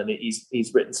hasn't done, and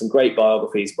he's written some great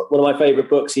biographies. But one of my favourite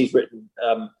books he's written,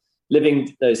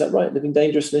 is that right? Living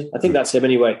Dangerously? I think that's him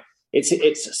anyway.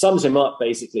 It sums him up,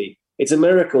 basically. It's a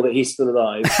miracle that he's still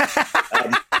alive.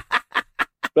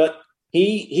 But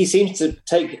he seems to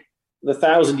take the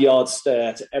 1,000-yard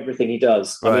stare to everything he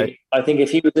does. Right. I mean, I think if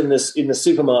he was in the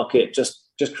supermarket just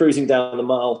cruising down the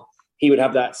mile, he would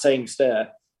have that same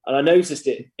stare. And I noticed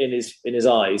it in his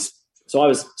eyes. So I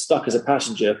was stuck as a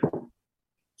passenger,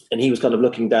 and he was kind of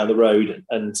looking down the road,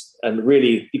 and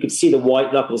really you could see the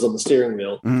white knuckles on the steering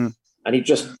wheel. Mm. And he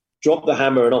just dropped the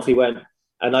hammer and off he went.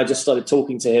 And I just started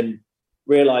talking to him,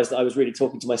 realized that I was really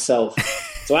talking to myself.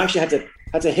 So I actually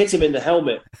had to hit him in the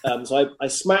helmet. So I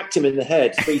smacked him in the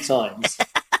head 3 times,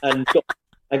 and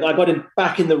I got him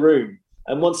back in the room.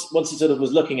 And once he sort of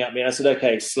was looking at me, I said,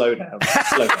 "Okay, slow down."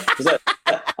 Because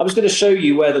I was going to show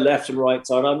you where the left and right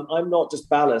are. And I'm not just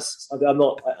ballast. I'm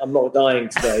not dying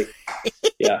today.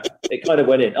 Yeah, it kind of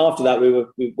went in. After that,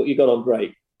 you got on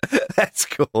great. That's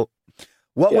cool.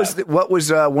 What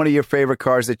was one of your favorite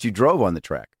cars that you drove on the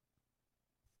track?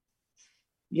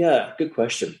 Yeah, good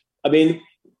question. I mean,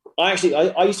 I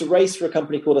used to race for a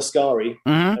company called Ascari.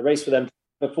 Mm-hmm. I raced for them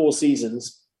for 4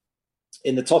 seasons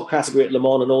in the top category at Le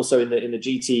Mans and also in the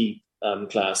GT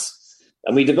class.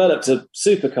 And we developed a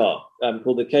supercar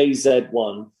called the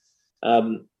KZ1,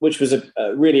 which was a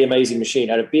really amazing machine.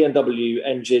 It had a BMW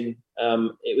engine.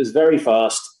 It was very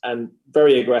fast and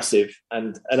very aggressive.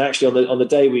 And actually on the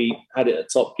day we had it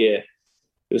at Top Gear,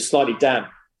 it was slightly damp.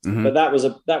 Mm-hmm. But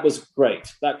that was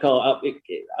great. That car,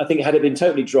 I think, had it been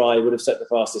totally dry, it would have set the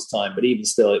fastest time. But even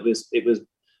still, it was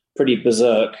pretty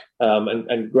berserk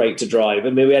and great to drive.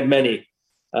 I mean, we had many.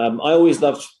 I always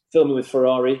loved filming with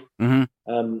Ferrari.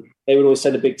 Mm-hmm. They would always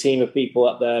send a big team of people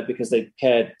up there because they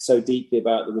cared so deeply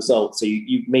about the results. So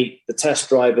you meet the test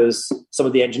drivers. Some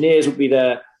of the engineers would be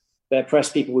there. Their press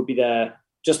people would be there,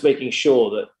 just making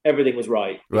sure that everything was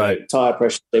right. Right. Tire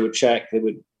pressure, they would check. They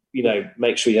would,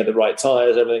 make sure you had the right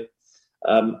tires, everything.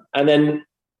 And then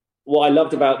what I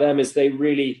loved about them is they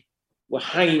really were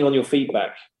hanging on your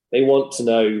feedback. They want to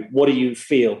know, what do you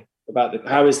feel about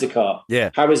how is the car? Yeah.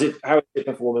 How is it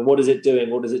performing? What is it doing?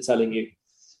 What is it telling you?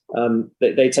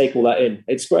 They take all that in.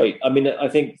 It's great. I mean, I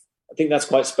think that's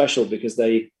quite special because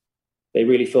they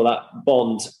really feel that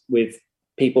bond with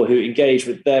people who engage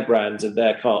with their brands and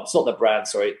their car. It's not the brand,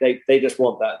 sorry. They just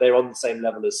want that. They're on the same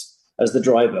level as the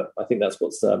driver. I think that's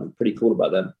what's pretty cool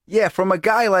about them. Yeah, from a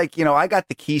guy like, I got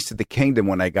the keys to the kingdom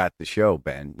when I got the show,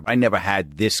 Ben. I never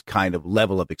had this kind of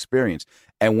level of experience.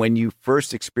 And when you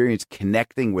first experienced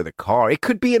connecting with a car, it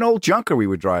could be an old junker we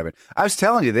were driving. I was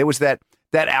telling you, there was that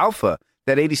Alpha,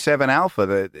 that 87 Alpha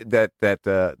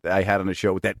that I had on the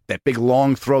show with that big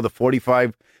long throw, the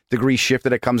 45-degree shifter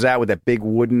that comes out with that big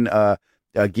wooden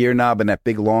gear knob and that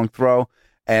big long throw.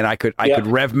 And I could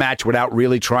rev match without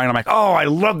really trying. I'm like, oh, I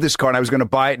love this car. And I was going to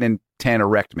buy it, and then Tanner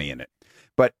wrecked me in it.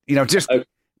 But,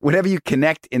 whenever you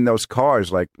connect in those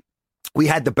cars, like we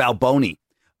had the Balboni,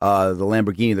 the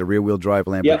Lamborghini, the rear-wheel drive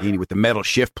Lamborghini with the metal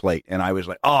shift plate. And I was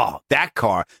like, oh, that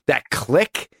car, that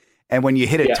click. And when you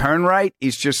hit a turn right,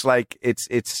 it's just like,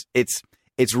 it's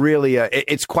really,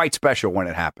 it's quite special when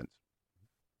it happens.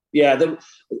 Yeah.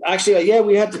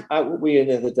 We had what were we in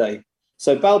the other day?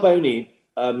 So Balboni,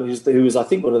 who was I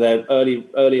think one of their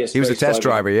earliest. He was a test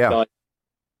driver, yeah.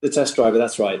 The test driver,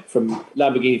 that's right, from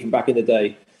Lamborghini from back in the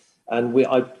day. And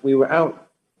we were out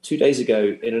 2 days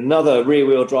ago in another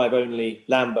rear-wheel drive only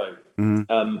Lambo.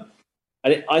 Mm-hmm.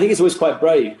 I think it's always quite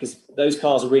brave because those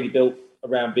cars are really built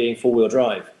around being four-wheel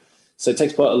drive. So it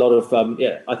takes quite a lot of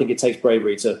I think it takes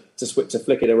bravery to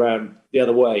flick it around the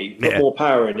other way, put more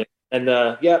power in it. And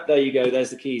there you go.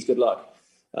 There's the keys. Good luck.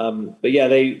 But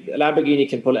Lamborghini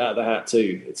can pull it out of the hat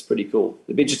too. It's pretty cool.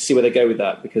 It'd be interesting to see where they go with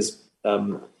that because,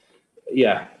 I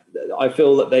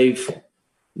feel that they've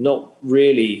not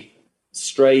really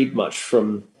strayed much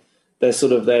from those two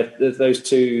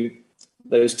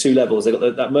levels. They've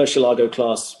got that Murcielago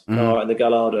class car and the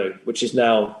Gallardo, which is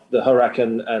now the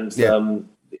Huracan and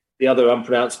the other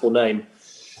unpronounceable name.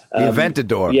 The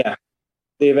Aventador. Yeah,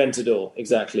 the Aventador,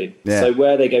 exactly. Yeah. So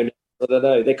where are they going? I don't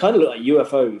know. They kind of look like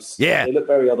UFOs. Yeah. They look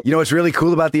very other. You know what's really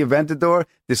cool about the Aventador?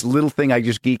 This little thing I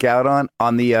just geek out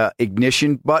on the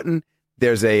ignition button,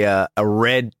 there's a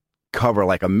red cover,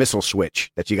 like a missile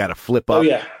switch that you got to flip up. Oh,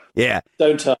 yeah. Yeah.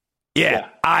 Don't touch. Yeah.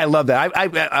 I love that.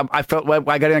 I felt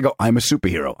I got in and go, I'm a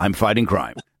superhero. I'm fighting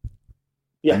crime.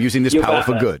 Yeah. I'm using this You're power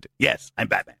for Batman. good. Yes, I'm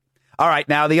Batman. All right.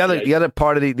 Now, the other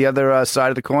part of the other side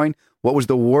of the coin, what was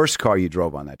the worst car you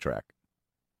drove on that track?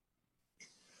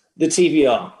 The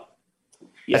TVR.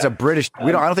 Yeah. That's a British.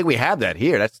 I don't think we have that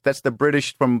here. That's the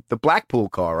British from the Blackpool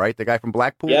car, right? The guy from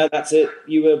Blackpool. Yeah, that's it.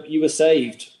 You were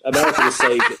saved. America was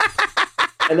saved,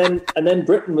 and then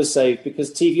Britain was saved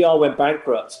because TVR went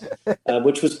bankrupt,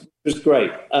 which was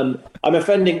great. I'm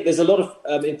offending. There's a lot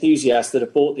of enthusiasts that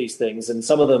have bought these things, and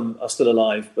some of them are still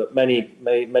alive, but many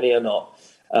are not.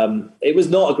 It was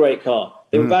not a great car.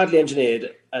 They were badly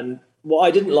engineered, and what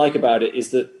I didn't like about it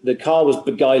is that the car was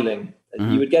beguiling.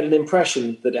 You would get an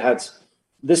impression that it had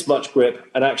this much grip,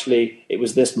 and actually it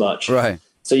was this much. Right.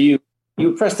 So you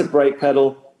press the brake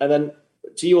pedal, and then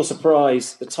to your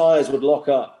surprise, the tires would lock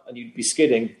up, and you'd be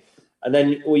skidding, and then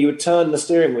you would turn the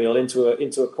steering wheel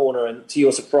into a corner, and to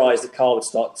your surprise, the car would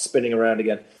start spinning around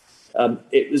again.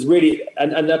 It was really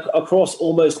and across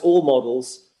almost all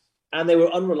models, and they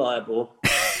were unreliable,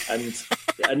 and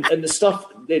the stuff,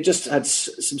 they just had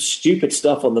some stupid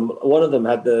stuff on them. One of them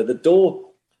had the door.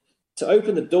 To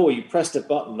open the door, you pressed a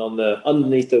button on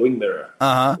underneath the wing mirror,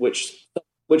 which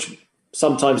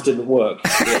sometimes didn't work.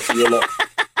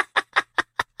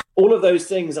 All of those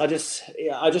things, I just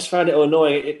found it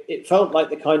annoying. It felt like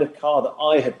the kind of car that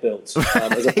I had built,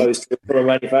 as opposed to from a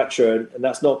manufacturer, and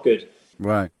that's not good.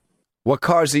 Right. What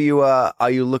cars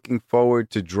are you looking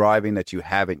forward to driving that you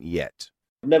haven't yet?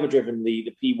 I've never driven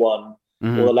the P1 or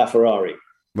the LaFerrari.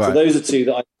 Right. So those are two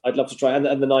that I'd love to try, and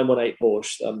the 918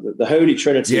 Porsche, the Holy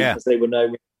Trinity, as they were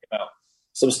known about.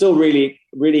 So I'm still really,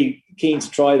 really keen to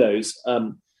try those.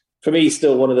 For me,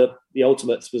 still one of the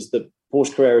ultimates was the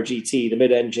Porsche Carrera GT, the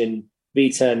mid-engine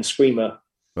V10 Screamer.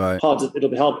 Right. It'll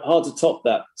be hard to top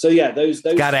that. So yeah, those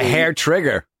got a hair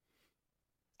trigger.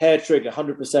 Hair trigger,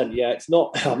 100%. Yeah, it's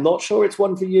not. I'm not sure it's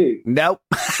one for you. Nope.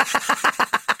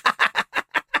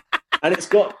 And it's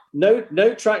got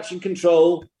no traction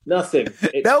control, nothing.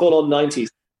 It's full on 90s.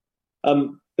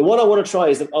 The one I want to try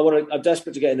is I'm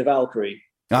desperate to get in the Valkyrie,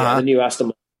 the new Aston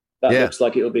Martin. That looks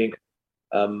like it'll be.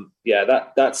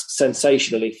 That's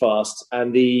sensationally fast,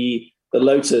 and the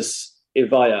Lotus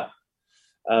Evija,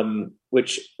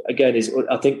 which again is,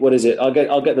 I think, what is it? I'll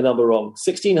get the number wrong.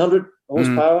 1,600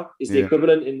 horsepower is the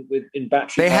equivalent in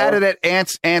battery. They power. had it at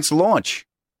Ant's launch.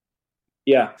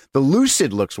 Yeah, the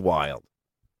Lucid looks wild.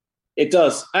 It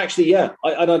does actually. Yeah,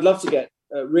 I'd love to get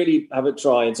really have a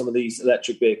try in some of these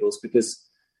electric vehicles, because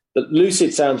the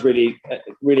Lucid sounds really,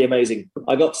 really amazing.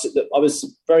 I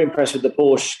was very impressed with the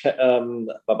Porsche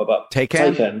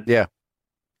Taycan. Yeah.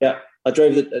 I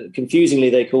drove the. Confusingly,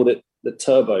 they called it the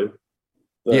turbo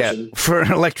version. Yeah, for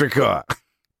an electric car.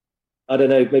 I don't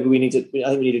know. Maybe we need to. I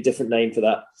think we need a different name for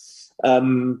that.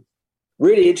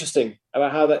 Really interesting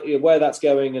about how where that's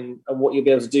going, and what you'll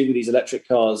be able to do with these electric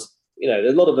cars.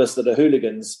 There's a lot of us that are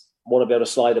hooligans want to be able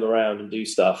to slide them around and do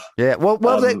stuff. Yeah. Well,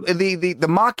 the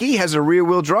Mach-E has a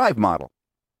rear-wheel drive model.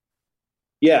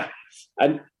 Yeah,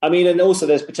 and also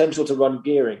there's potential to run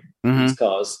gearing in these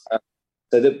cars.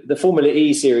 So the Formula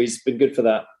E series has been good for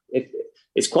that.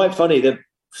 It's quite funny.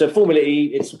 So Formula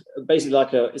E, it's basically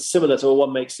it's similar to a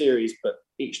one-make series, but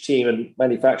each team and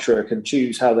manufacturer can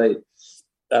choose how they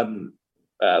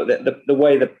the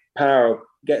way the power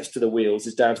gets to the wheels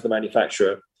is down to the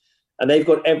manufacturer. And they've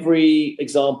got every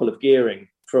example of gearing,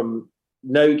 from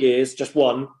no gears, just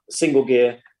one, single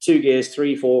gear, 2 gears,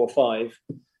 3, 4, or 5.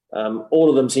 All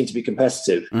of them seem to be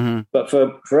competitive. But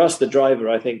for us, the driver,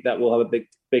 I think that will have a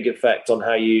big effect on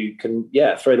how you can,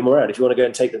 throw them around. If you want to go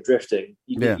and take them drifting,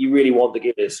 you really want the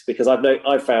gears, because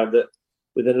I've found that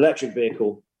with an electric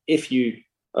vehicle, if you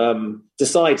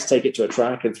decide to take it to a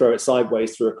track and throw it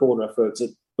sideways through a corner to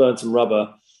burn some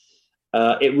rubber,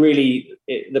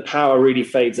 the power really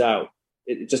fades out.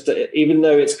 It just, even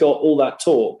though it's got all that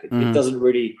torque, it doesn't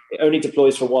really. It only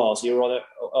deploys for a while, so you're on it.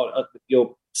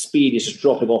 Your speed is just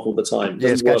dropping off all the time.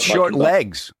 It's got short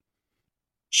legs.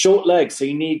 Short legs, so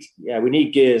we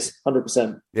need gears,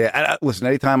 100%. Yeah, listen.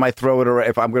 Anytime I throw it around,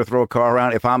 if I'm going to throw a car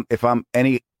around, if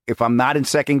I'm not in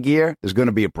second gear, there's going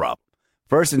to be a problem.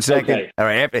 First and second, okay. All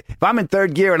right. If I'm in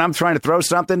third gear and I'm trying to throw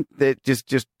something, that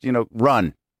just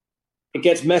run. It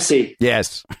gets messy.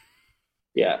 Yes.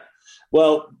 Yeah.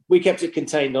 Well, we kept it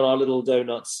contained on our little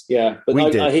donuts. Yeah, but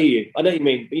I hear you. I know what you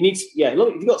mean. But you need to, look,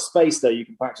 if you've got space though, you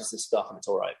can practice this stuff and it's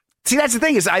all right. See, that's the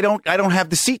thing is I don't have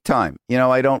the seat time.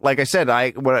 I don't, like I said,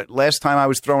 last time I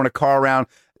was throwing a car around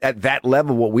at that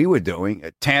level, what we were doing,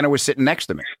 Tanner was sitting next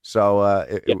to me. So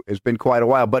it's been quite a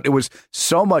while, but it was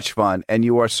so much fun and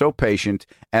you are so patient.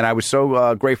 And I was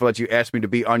so grateful that you asked me to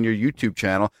be on your YouTube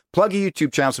channel. Plug your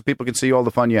YouTube channel so people can see all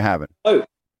the fun you're having. Oh,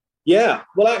 yeah.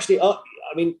 Well, actually,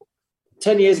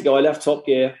 10 years ago, I left Top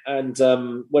Gear and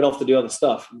went off to do other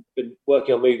stuff. Been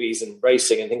working on movies and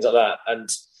racing and things like that. And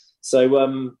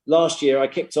so last year, I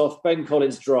kicked off Ben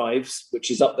Collins Drives,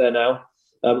 which is up there now.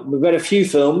 We've made a few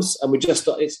films, and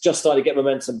it's just started to get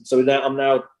momentum. So I'm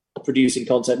now producing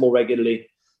content more regularly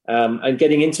and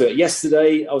getting into it.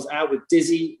 Yesterday, I was out with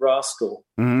Dizzy Rascal,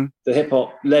 the hip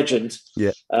hop legend,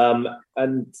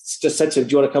 and just said to him,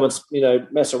 "Do you want to come and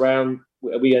mess around?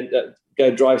 We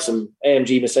go drive some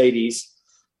AMG Mercedes."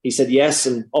 He said yes,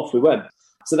 and off we went.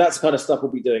 So that's the kind of stuff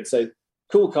we'll be doing. So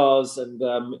cool cars and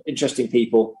interesting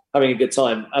people having a good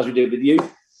time, as we did with you.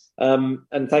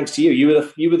 And thanks to you, you were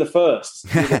the first.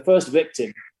 You were the first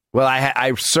victim. Well,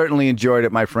 I certainly enjoyed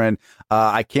it, my friend.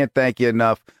 I can't thank you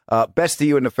enough. Best to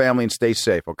you and the family, and stay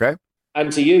safe, okay? And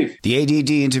to you. The ADD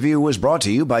interview was brought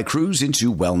to you by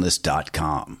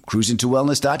cruisintowellness.com.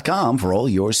 Cruisintowellness.com for all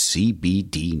your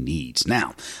CBD needs.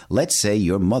 Now, let's say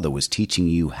your mother was teaching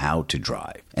you how to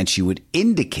drive, and she would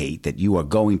indicate that you are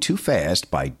going too fast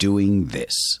by doing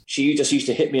this. She just used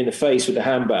to hit me in the face with a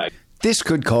handbag. This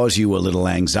could cause you a little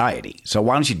anxiety, so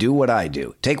why don't you do what I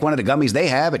do? Take one of the gummies they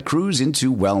have at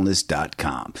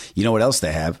cruisintowellness.com. You know what else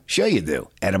they have? Sure you do.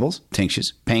 Edibles,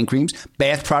 tinctures, pain creams,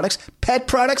 bath products, pet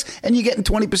products, and you're getting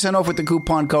 20% off with the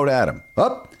coupon code ADAM.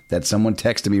 Oh, that's someone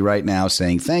texting me right now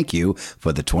saying thank you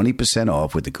for the 20%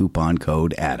 off with the coupon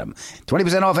code ADAM.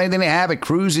 20% off anything they have at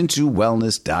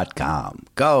cruisintowellness.com.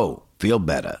 Go. Feel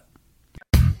better.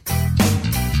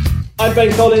 I'm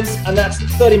Ben Collins, and that's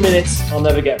 30 minutes I'll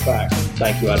never get back.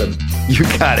 Thank you, Adam. You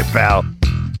got it, pal.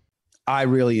 I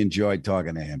really enjoyed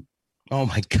talking to him. Oh,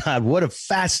 my God. What a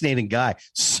fascinating guy.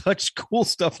 Such cool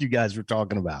stuff you guys were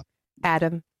talking about.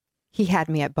 Adam, he had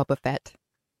me at Boba Fett.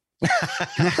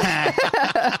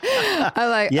 I'm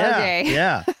like, okay.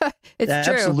 Yeah. It's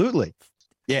true. Absolutely.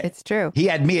 Yeah. It's true. He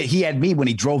had me when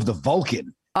he drove the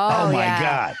Vulcan. Oh my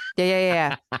God.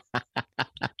 Yeah.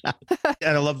 And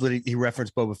I love that he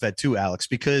referenced Boba Fett too, Alex,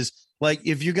 because like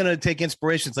if you're gonna take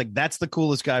inspiration, it's like that's the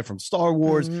coolest guy from Star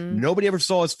Wars. Nobody ever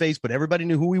saw his face, but everybody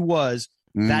knew who he was.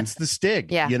 That's the Stig.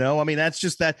 Yeah. I mean, that's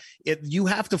just that you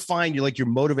have to find your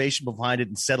motivation behind it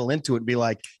and settle into it and be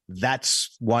like,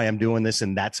 that's why I'm doing this,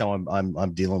 and that's how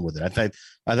I'm dealing with it. I thought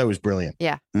it was brilliant.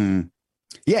 Yeah.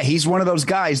 Yeah, he's one of those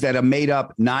guys that are made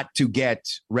up not to get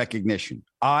recognition.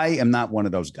 I am not one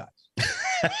of those guys.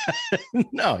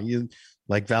 No, you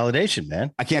like validation,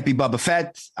 man. I can't be Boba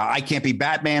Fett. I can't be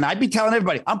Batman. I'd be telling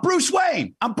everybody, I'm Bruce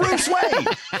Wayne.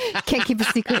 Can't keep a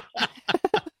secret.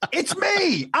 It's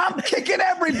me. I'm kicking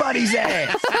everybody's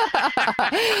ass.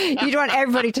 You want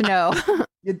everybody to know.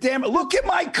 You damn it. Look at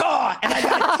my car. And I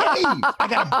got a cave. I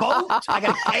got a boat. I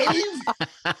got a cave.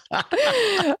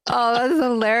 Oh, that's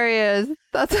hilarious.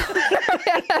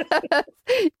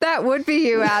 That would be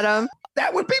you, Adam.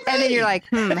 That would be me. And then you're like,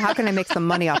 how can I make some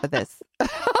money off of this?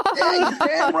 Yeah, you're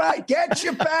damn right. Get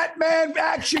your Batman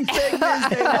action figures.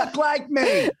 They look like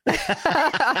me.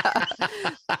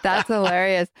 That's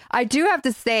hilarious. I do have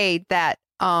to say that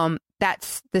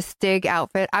that's the Stig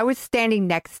outfit. I was standing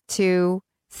next to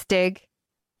Stig.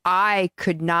 I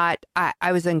could not.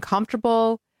 I was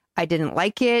uncomfortable. I didn't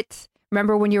like it.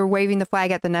 Remember when you were waving the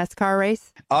flag at the NASCAR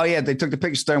race? Oh, yeah. They took the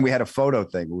picture and we had a photo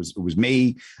thing. It was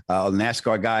me, the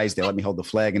NASCAR guys. They let me hold the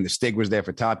flag, and the Stig was there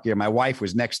for Top Gear. My wife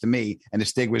was next to me and the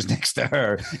Stig was next to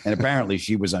her. And apparently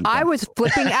she was uncomfortable. I was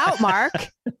flipping out, Mark.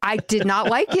 I did not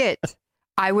like it.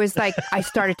 I was like, I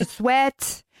started to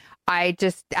sweat.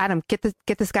 Adam, get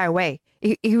this guy away.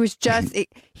 He was just,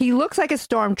 he looks like a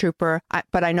stormtrooper,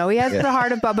 but I know he has the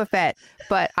heart of Boba Fett.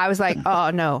 But I was like, oh,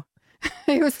 no.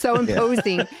 It was so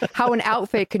imposing how an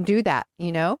outfit can do that,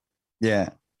 Yeah.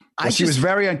 Well, she was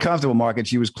very uncomfortable, Mark, and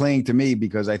she was clinging to me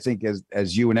because I think,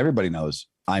 as you and everybody knows,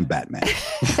 I'm Batman.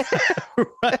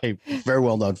 Right. Very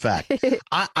well known fact.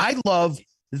 I love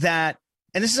that.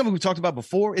 And this is something we talked about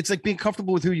before. It's like being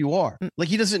comfortable with who you are. Like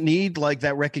he doesn't need like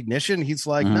that recognition. He's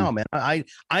like, no, man, I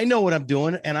know what I'm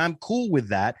doing and I'm cool with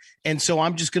that. And so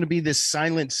I'm just going to be this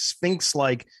silent Sphinx,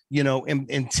 like,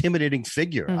 intimidating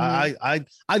figure. I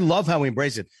love how we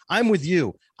embrace it. I'm with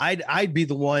you. I'd be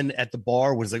the one at the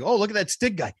bar was like, oh, look at that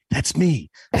Stig guy. That's me.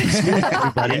 That's me,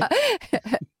 everybody.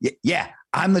 Yeah.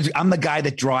 I'm the guy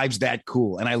that drives that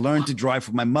cool. And I learned to drive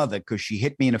from my mother because she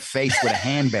hit me in the face with a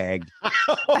handbag.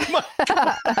 Oh my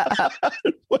God.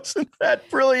 Wasn't that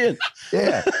brilliant?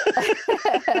 Yeah.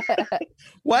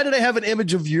 Why did I have an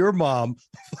image of your mom?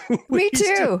 Me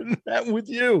too. Doing that with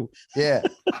you. Yeah.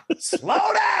 Slow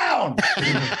down.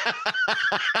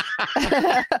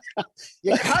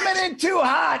 You're coming in too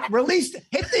hot.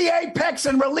 Hit the apex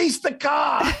and release the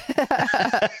car.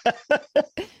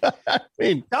 I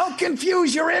mean, don't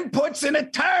confuse your inputs in a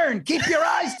turn. Keep your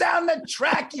eyes down the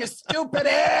track, you stupid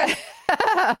ass.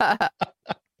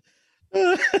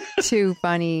 Too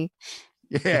funny.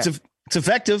 Yeah. It's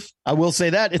effective. I will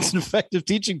say that. It's an effective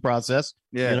teaching process.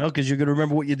 Yeah. Because you're going to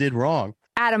remember what you did wrong.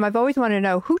 Adam, I've always wanted to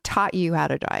know who taught you how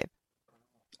to drive.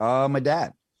 My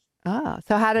dad. Oh,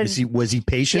 so how did was he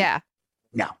patient? Yeah.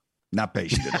 No, not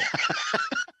patient at all.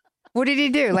 What did he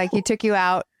do? Like he took you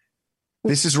out.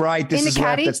 This is right. This is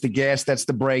caddy? left. That's the gas. That's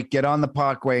the brake. Get on the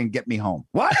parkway and get me home.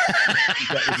 What?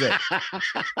 That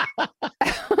was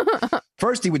it.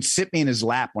 First, he would sit me in his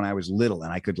lap when I was little,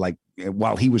 and I could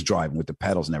while he was driving with the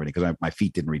pedals and everything, because my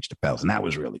feet didn't reach the pedals, and that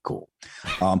was really cool.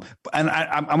 And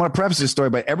I'm going to preface this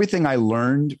story by everything I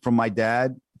learned from my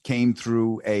dad came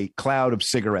through a cloud of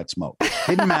cigarette smoke.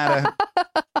 Didn't matter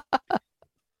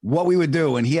what we would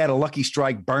do, and he had a Lucky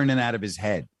Strike burning out of his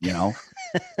head,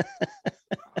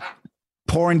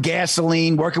 pouring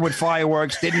gasoline, working with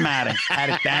fireworks, didn't matter.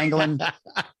 Had it dangling.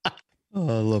 Oh,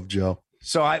 I love Joe.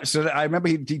 So I remember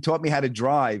he taught me how to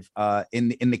drive in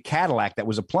the Cadillac that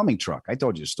was a plumbing truck. I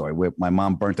told you a story where my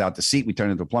mom burnt out the seat. We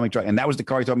turned into a plumbing truck, and that was the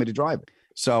car he taught me to drive it.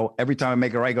 So every time I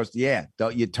make a right, he goes, yeah,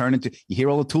 don't you hear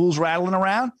all the tools rattling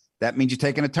around? That means you're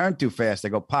taking a turn too fast. I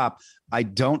go, Pop, I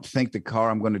don't think the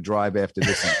car I'm going to drive after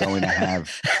this is going to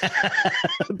have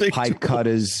pipe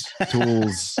cutters,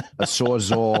 tools, a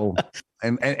sawzall,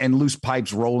 and loose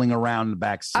pipes rolling around the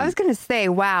back seat. I was going to say,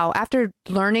 wow, after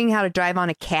learning how to drive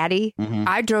on a caddy,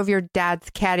 I drove your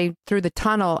dad's caddy through the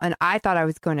tunnel and I thought I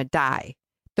was going to die.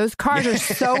 Those cars are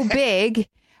so big.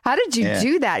 How did you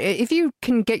do that? If you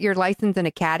can get your license in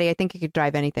a caddy, I think you could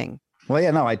drive anything. Well,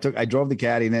 yeah, no, I drove the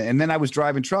caddy and then I was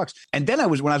driving trucks. And then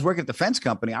when I was working at the fence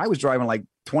company, I was driving like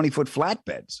 20-foot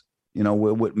flatbeds,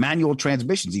 with manual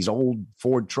transmissions, these old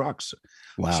Ford trucks.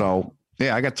 Wow. So,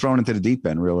 yeah, I got thrown into the deep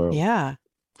end real early. Yeah.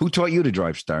 Who taught you to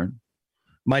drive, Stern?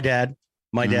 My dad.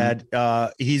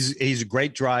 He's a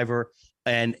great driver.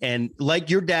 And like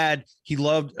your dad, he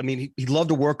loved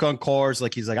to work on cars.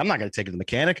 Like, he's like, I'm not going to take it to the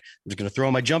mechanic. I'm just going to throw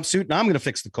on my jumpsuit and I'm going to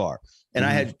fix the car.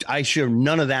 And I share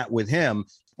none of that with him.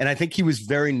 And I think he was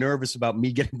very nervous about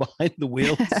me getting behind the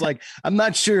wheel. It's like, I'm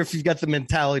not sure if you've got the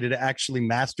mentality to actually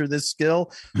master this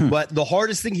skill. But the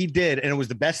hardest thing he did, and it was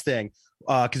the best thing,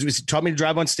 because he taught me to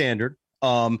drive on standard.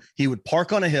 He would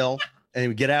park on a hill and he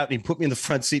would get out and he'd put me in the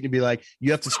front seat and he'd be like, you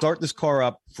have to start this car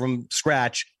up from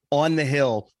scratch on the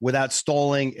hill without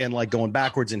stalling and like going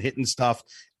backwards and hitting stuff.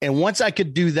 And once I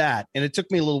could do that, and it took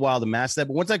me a little while to master that,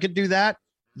 but once I could do that,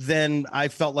 then I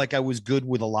felt like I was good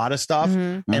with a lot of stuff.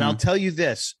 And I'll tell you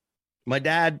this, my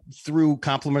dad threw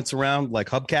compliments around like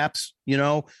hubcaps,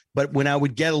 but when I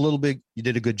would get a little bit, you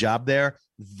did a good job there,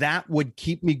 that would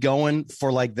keep me going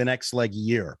for like the next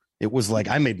year. It was like,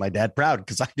 I made my dad proud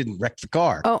because I didn't wreck the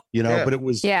car, but it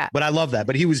was, but I love that.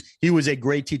 But he was a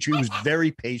great teacher. He was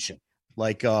very patient.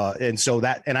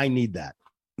 And I need that.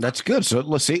 That's good. So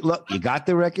let's see, look, you got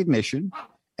the recognition.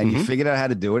 And you figured out how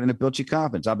to do it, and it built your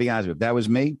confidence. I'll be honest with you. If that was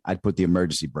me, I'd put the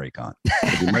emergency brake on.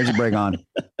 Put the emergency brake on.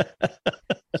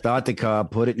 Start the car,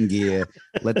 put it in gear,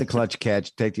 let the clutch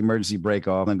catch, take the emergency brake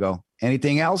off, and go,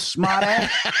 anything else, smart ass?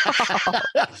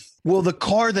 Well, the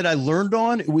car that I learned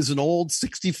on, it was an old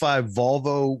 65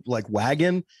 Volvo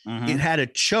wagon. It had a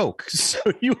choke. So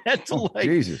you had to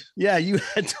you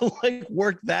had to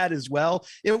work that as well.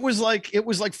 It was like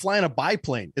flying a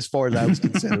biplane as far as I was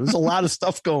concerned. There was a lot of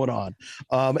stuff going on.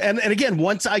 And again,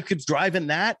 once I could drive in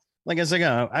that, like I was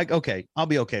like, okay, I'll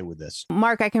be okay with this.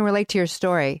 Mark, I can relate to your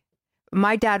story.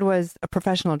 My dad was a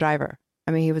professional driver.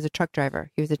 I mean, he was a truck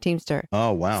driver. He was a Teamster.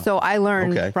 Oh, wow. So I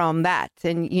learned from that.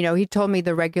 And, he told me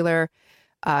the regular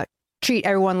treat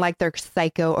everyone like they're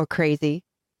psycho or crazy.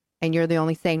 And you're the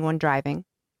only sane one driving.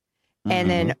 And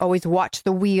then always watch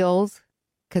the wheels,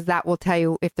 because that will tell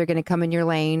you if they're going to come in your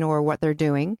lane or what they're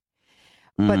doing.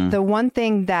 But the one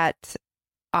thing that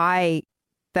I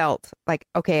felt like,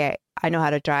 okay, I know how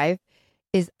to drive,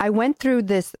 is I went through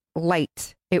this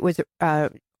light. It was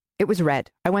red.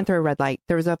 I went through a red light.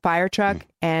 There was a fire truck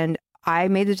and I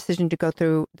made the decision to go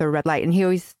through the red light. And he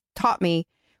always taught me,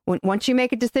 once you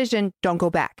make a decision, don't go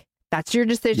back. That's your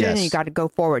decision and you got to go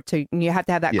forward. So you have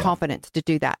to have that confidence to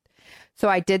do that. So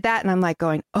I did that, and I'm like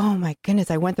going, oh my goodness,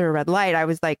 I went through a red light. I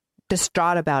was like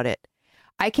distraught about it.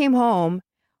 I came home.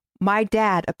 My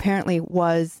dad apparently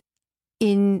was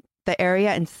in the area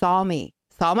and saw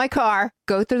my car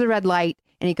go through the red light.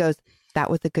 And he goes, that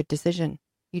was a good decision.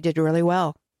 You did really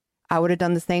well. I would have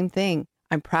done the same thing.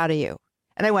 I'm proud of you.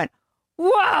 And I went,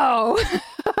 whoa,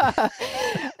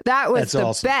 that was the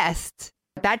awesome. Best.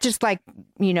 That just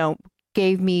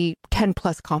gave me 10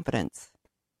 plus confidence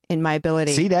in my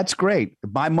ability. See, that's great. If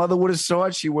my mother would have saw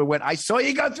it, she would have went, I saw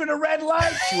you go through the red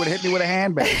light. She would have hit me with a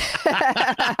handbag.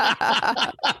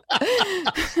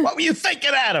 What were you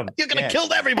thinking, Adam? You're going to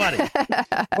kill everybody.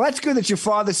 Well, that's good that your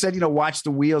father said, watch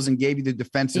the wheels and gave you the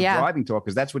defensive driving talk,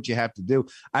 because that's what you have to do.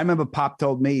 I remember Pop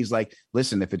told me, he's like,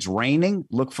 listen, if it's raining,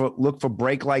 look for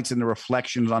brake lights and the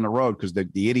reflections on the road, because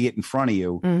the idiot in front of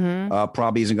you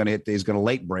probably isn't going to hit, is going to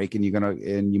late brake, and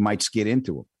you might skid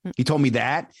into him. He told me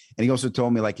that, and he also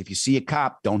told me, like, if you see a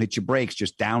cop, don't hit your brakes,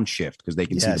 just downshift, because they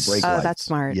can see the brake lights. Oh, that's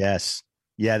smart. Yes.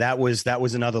 Yeah, that was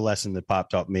another lesson that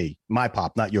Pop taught me. My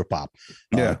Pop, not your Pop.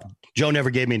 Yeah. Joe never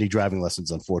gave me any driving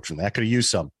lessons, unfortunately. I could have used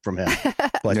some from him.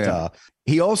 But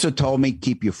he also told me,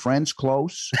 keep your friends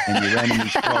close and your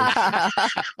enemies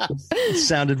close.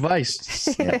 Sound advice.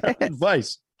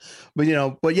 Advice. But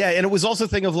and it was also a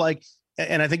thing of like,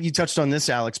 and I think you touched on this,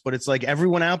 Alex, but it's like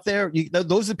everyone out there,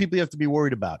 those are the people you have to be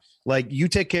worried about. Like, you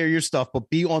take care of your stuff, but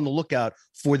be on the lookout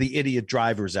for the idiot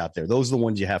drivers out there. Those are the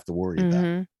ones you have to worry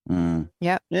about.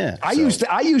 Yep. Yeah. I use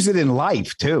it in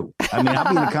life too. I mean,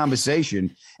 I'll be in a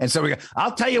conversation and so we go,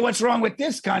 I'll tell you what's wrong with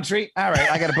this country. All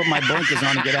right, I got to put my blinkers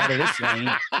on and get out of this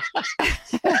lane.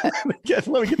 Let me get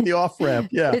the off ramp.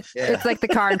 Yeah. It's like the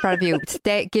car in front of you.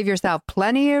 Give yourself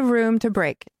plenty of room to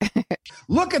brake.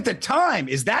 Look at the time.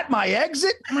 Is that my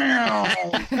exit?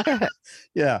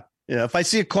 Yeah. If I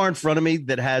see a car in front of me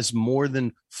that has more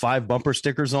than 5 bumper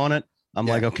stickers on it, I'm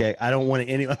like, okay, I don't want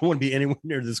to be anywhere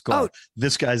near this car. Oh,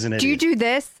 this guy's an idiot. Do you do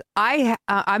this?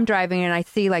 I'm driving and I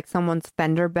see like someone's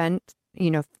fender bent,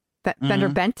 fender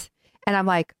bent, and I'm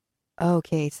like,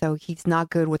 okay, so he's not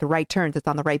good with right turns. It's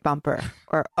on the right bumper,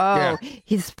 or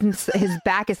his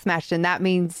back is smashed, and that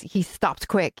means he stopped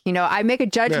quick. I make a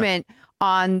judgment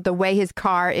on the way his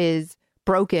car is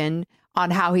broken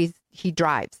on how he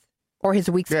drives. Or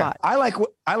his weak spot. I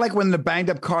like when the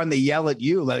banged up car and they yell at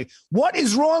you like, "What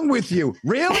is wrong with you?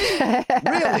 Really?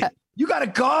 Really? You got a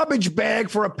garbage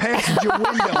bag for a passenger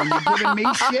window and you're giving me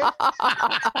shit?"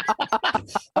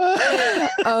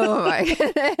 Oh my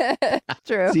goodness.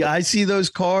 True. See, I see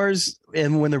those cars,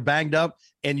 and when they're banged up,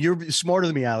 and you're smarter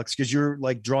than me, Alex, because you're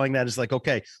like drawing that as like,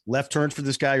 okay, left turns for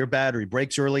this guy or battery,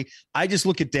 brakes early. I just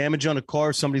look at damage on a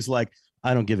car. Somebody's like,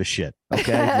 I don't give a shit.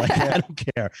 Okay. I don't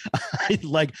care.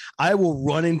 I will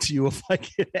run into you if I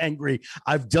get angry.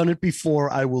 I've done it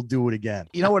before. I will do it again.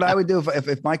 You know what I would do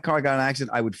if my car got in an accident?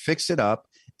 I would fix it up,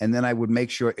 and then I would make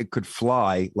sure it could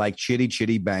fly like Chitty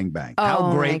Chitty Bang Bang.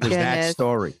 How great was that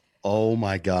story? Oh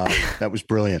my God. That was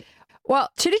brilliant. Well,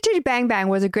 Chitty Chitty Bang Bang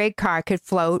was a great car. Could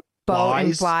float, boat,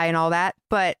 and fly and all that.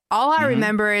 But all I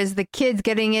remember is the kids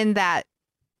getting in that,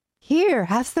 here,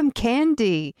 have some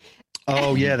candy.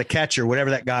 Oh, yeah, the catcher, whatever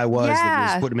that guy was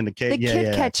that was put him in the cage. The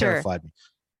kid catcher. Terrified me.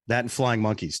 That and flying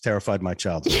monkeys terrified my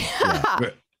childhood. Yeah.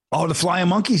 Oh, the flying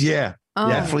monkeys? Yeah. Oh,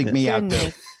 that freaked me out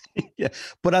too. Yeah.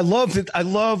 But I love it. I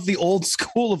love the old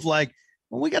school of like,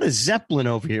 well, we got a Zeppelin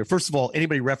over here. First of all,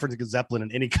 anybody referencing a Zeppelin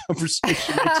in any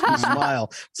conversation makes me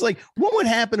smile. It's like, what would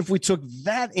happen if we took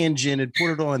that engine and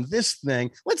put it on this thing?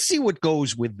 Let's see what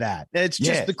goes with that. It's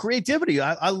just the creativity.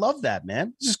 I love that,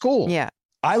 man. This is cool. Yeah.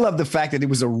 I love the fact that he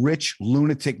was a rich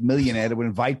lunatic millionaire that would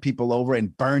invite people over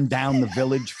and burn down the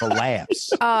village for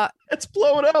laughs. Let's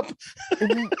blow it up.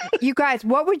 You guys,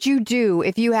 what would you do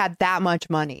if you had that much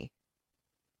money?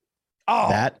 Oh,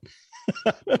 that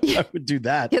I would do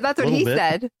that. Yeah, that's what he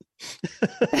said.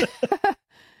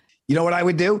 You know what I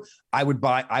would do? I would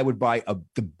buy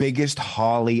the biggest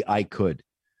Harley I could.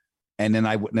 And then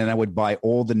I would buy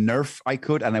all the Nerf I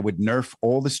could, and I would Nerf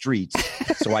all the streets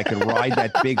so I could ride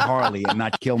that big Harley and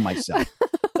not kill myself.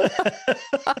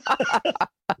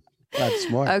 That's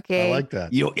smart. Okay. I like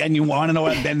that. You want to know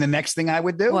what then the next thing I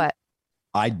would do? What?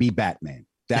 I'd be Batman.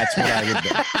 That's what I would do.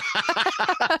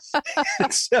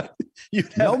 Except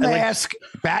no mask,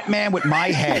 Batman with my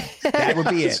head. That would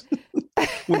be it.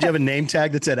 Would you have a name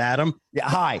tag that said Adam? Yeah,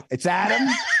 hi, it's Adam.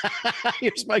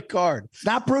 Here's my card. It's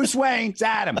not Bruce Wayne, it's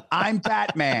Adam. I'm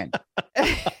Batman.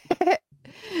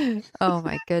 Oh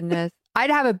my goodness.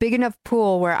 I'd have a big enough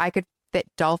pool where I could fit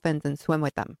dolphins and swim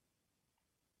with them.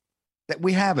 That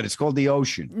we have it. It's called the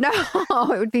ocean. No,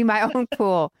 it would be my own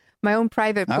pool, my own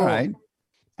private pool.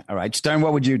 All right. Stern,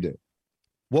 what would you do?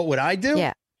 What would I do?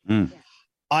 Yeah.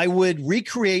 I would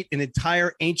recreate an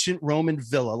entire ancient Roman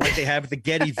villa like they have at the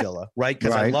Getty Villa, right?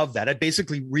 Because I love that. I'd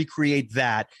basically recreate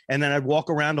that, and then I'd walk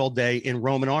around all day in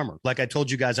Roman armor, like I told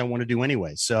you guys I want to do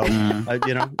anyway. So,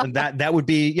 you know, and that would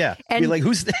be, be like,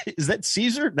 who's that? Is that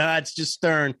Caesar? No, it's just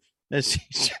Stern. He's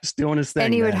just doing his thing.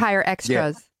 And he would hire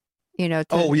extras. You know,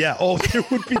 there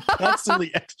would be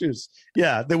constantly extras.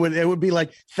 Yeah, it would be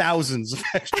like thousands of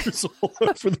extras all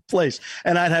over the place.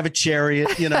 And I'd have a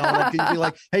chariot, you know, and I'd be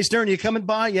like, hey, Stern, you coming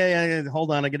by? Yeah.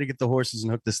 Hold on. I got to get the horses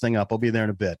and hook this thing up. I'll be there in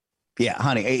a bit. Yeah,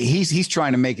 honey, he's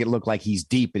trying to make it look like he's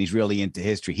deep and he's really into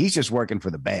history. He's just working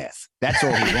for the bath. That's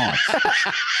all he wants.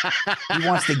 He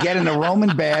wants to get in the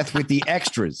Roman bath with the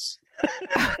extras.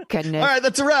 Oh, goodness. All right,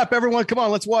 that's a wrap. Everyone, come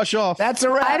on, let's wash off. That's a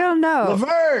wrap. I don't know.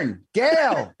 Laverne,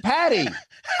 Gail, Patty.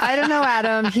 I don't know,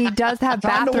 Adam. He does have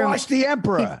Time bathroom. to watch the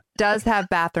Emperor. He does have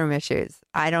bathroom issues.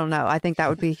 I don't know. I think that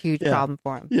would be a huge problem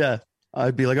for him. Yeah,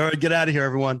 I'd be like, all right, get out of here,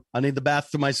 everyone. I need the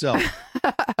bath to myself.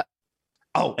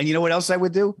 Oh, and you know what else I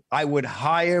would do? I would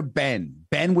hire Ben.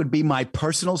 Ben would be my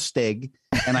personal Stig,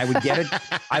 and I would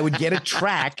get a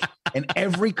track, and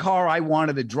every car I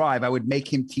wanted to drive, I would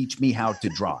make him teach me how to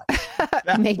drive.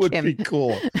 That would be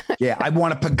cool. Yeah, I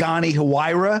want a Pagani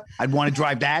Huayra. I'd want to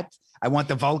drive that. I want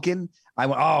the Vulcan. I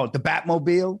want the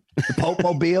Batmobile, the Pope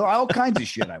Mobile, all kinds of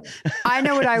shit I want. I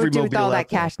know what I would do with all that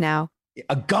cash now.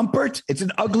 A Gumpert. It's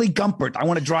an ugly Gumpert. I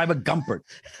want to drive a Gumpert.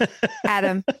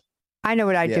 Adam, I know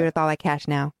what I'd do with all that cash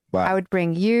now. Wow. I would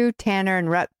bring you, Tanner, and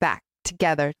Rhett back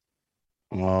together.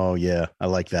 Oh, yeah. I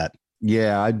like that.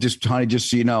 Yeah, just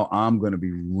so you know, I'm going to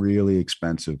be really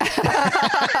expensive.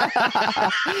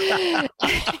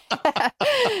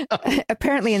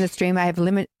 Apparently in the stream, I have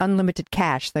unlimited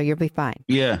cash, so you'll be fine.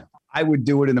 Yeah, I would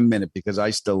do it in a minute because I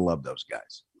still love those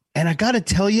guys. And I got to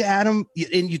tell you, Adam,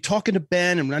 and you're talking to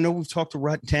Ben, and I know we've talked to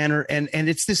Rhett and Tanner, and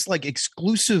it's this like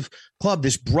exclusive club,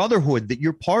 this brotherhood that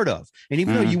you're part of. And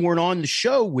even though you weren't on the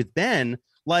show with Ben,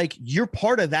 like you're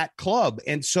part of that club.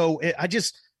 And so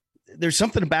there's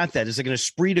something about that. It's like an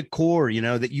esprit de corps, you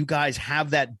know, that you guys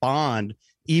have that bond,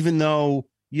 even though,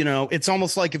 you know, it's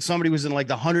almost like if somebody was in like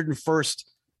the 101st,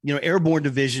 you know, Airborne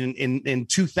Division in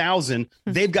 2000,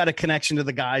 they've got a connection to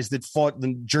the guys that fought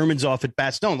the Germans off at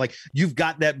Bastogne. Like you've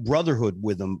got that brotherhood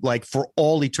with them, like for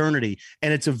all eternity.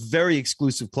 And it's a very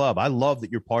exclusive club. I love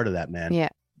that you're part of that, man. Yeah.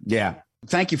 Yeah.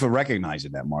 Thank you for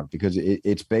recognizing that, Mark, because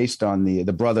it's based on the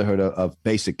brotherhood of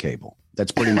basic cable.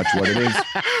 That's pretty much what it is.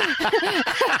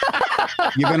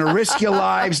 You're going to risk your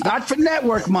lives, not for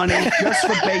network money, just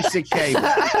for basic cable.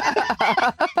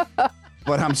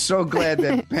 But I'm so glad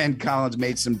that Ben Collins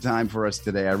made some time for us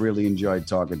today. I really enjoyed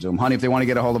talking to him. Honey, if they want to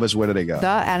get a hold of us, where do they go?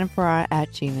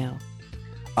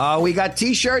 TheAdamFerrara@gmail.com. We got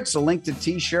T-shirts. A link to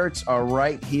T-shirts are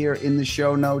right here in the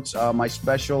show notes. My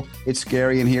special, It's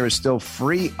Scary in Here, is still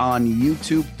free on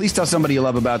YouTube. Please tell somebody you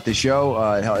love about the show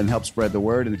and help spread the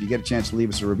word. And if you get a chance to leave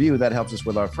us a review, that helps us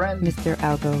with our friend, Mr.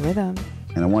 Algorithm.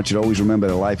 And I want you to always remember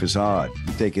that life is hard.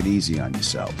 You take it easy on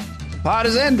yourself. Pod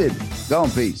is ended. Go in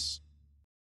peace.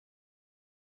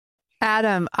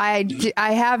 Adam, I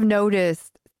have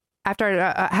noticed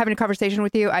after having a conversation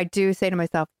with you, I do say to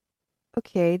myself,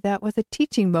 okay, that was a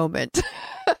teaching moment.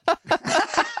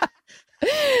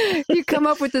 You come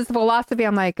up with this philosophy.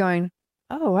 I'm like going,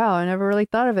 oh, wow, I never really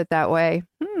thought of it that way.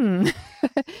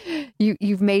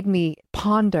 You've made me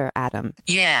ponder, Adam.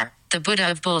 Yeah, the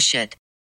Buddha of bullshit.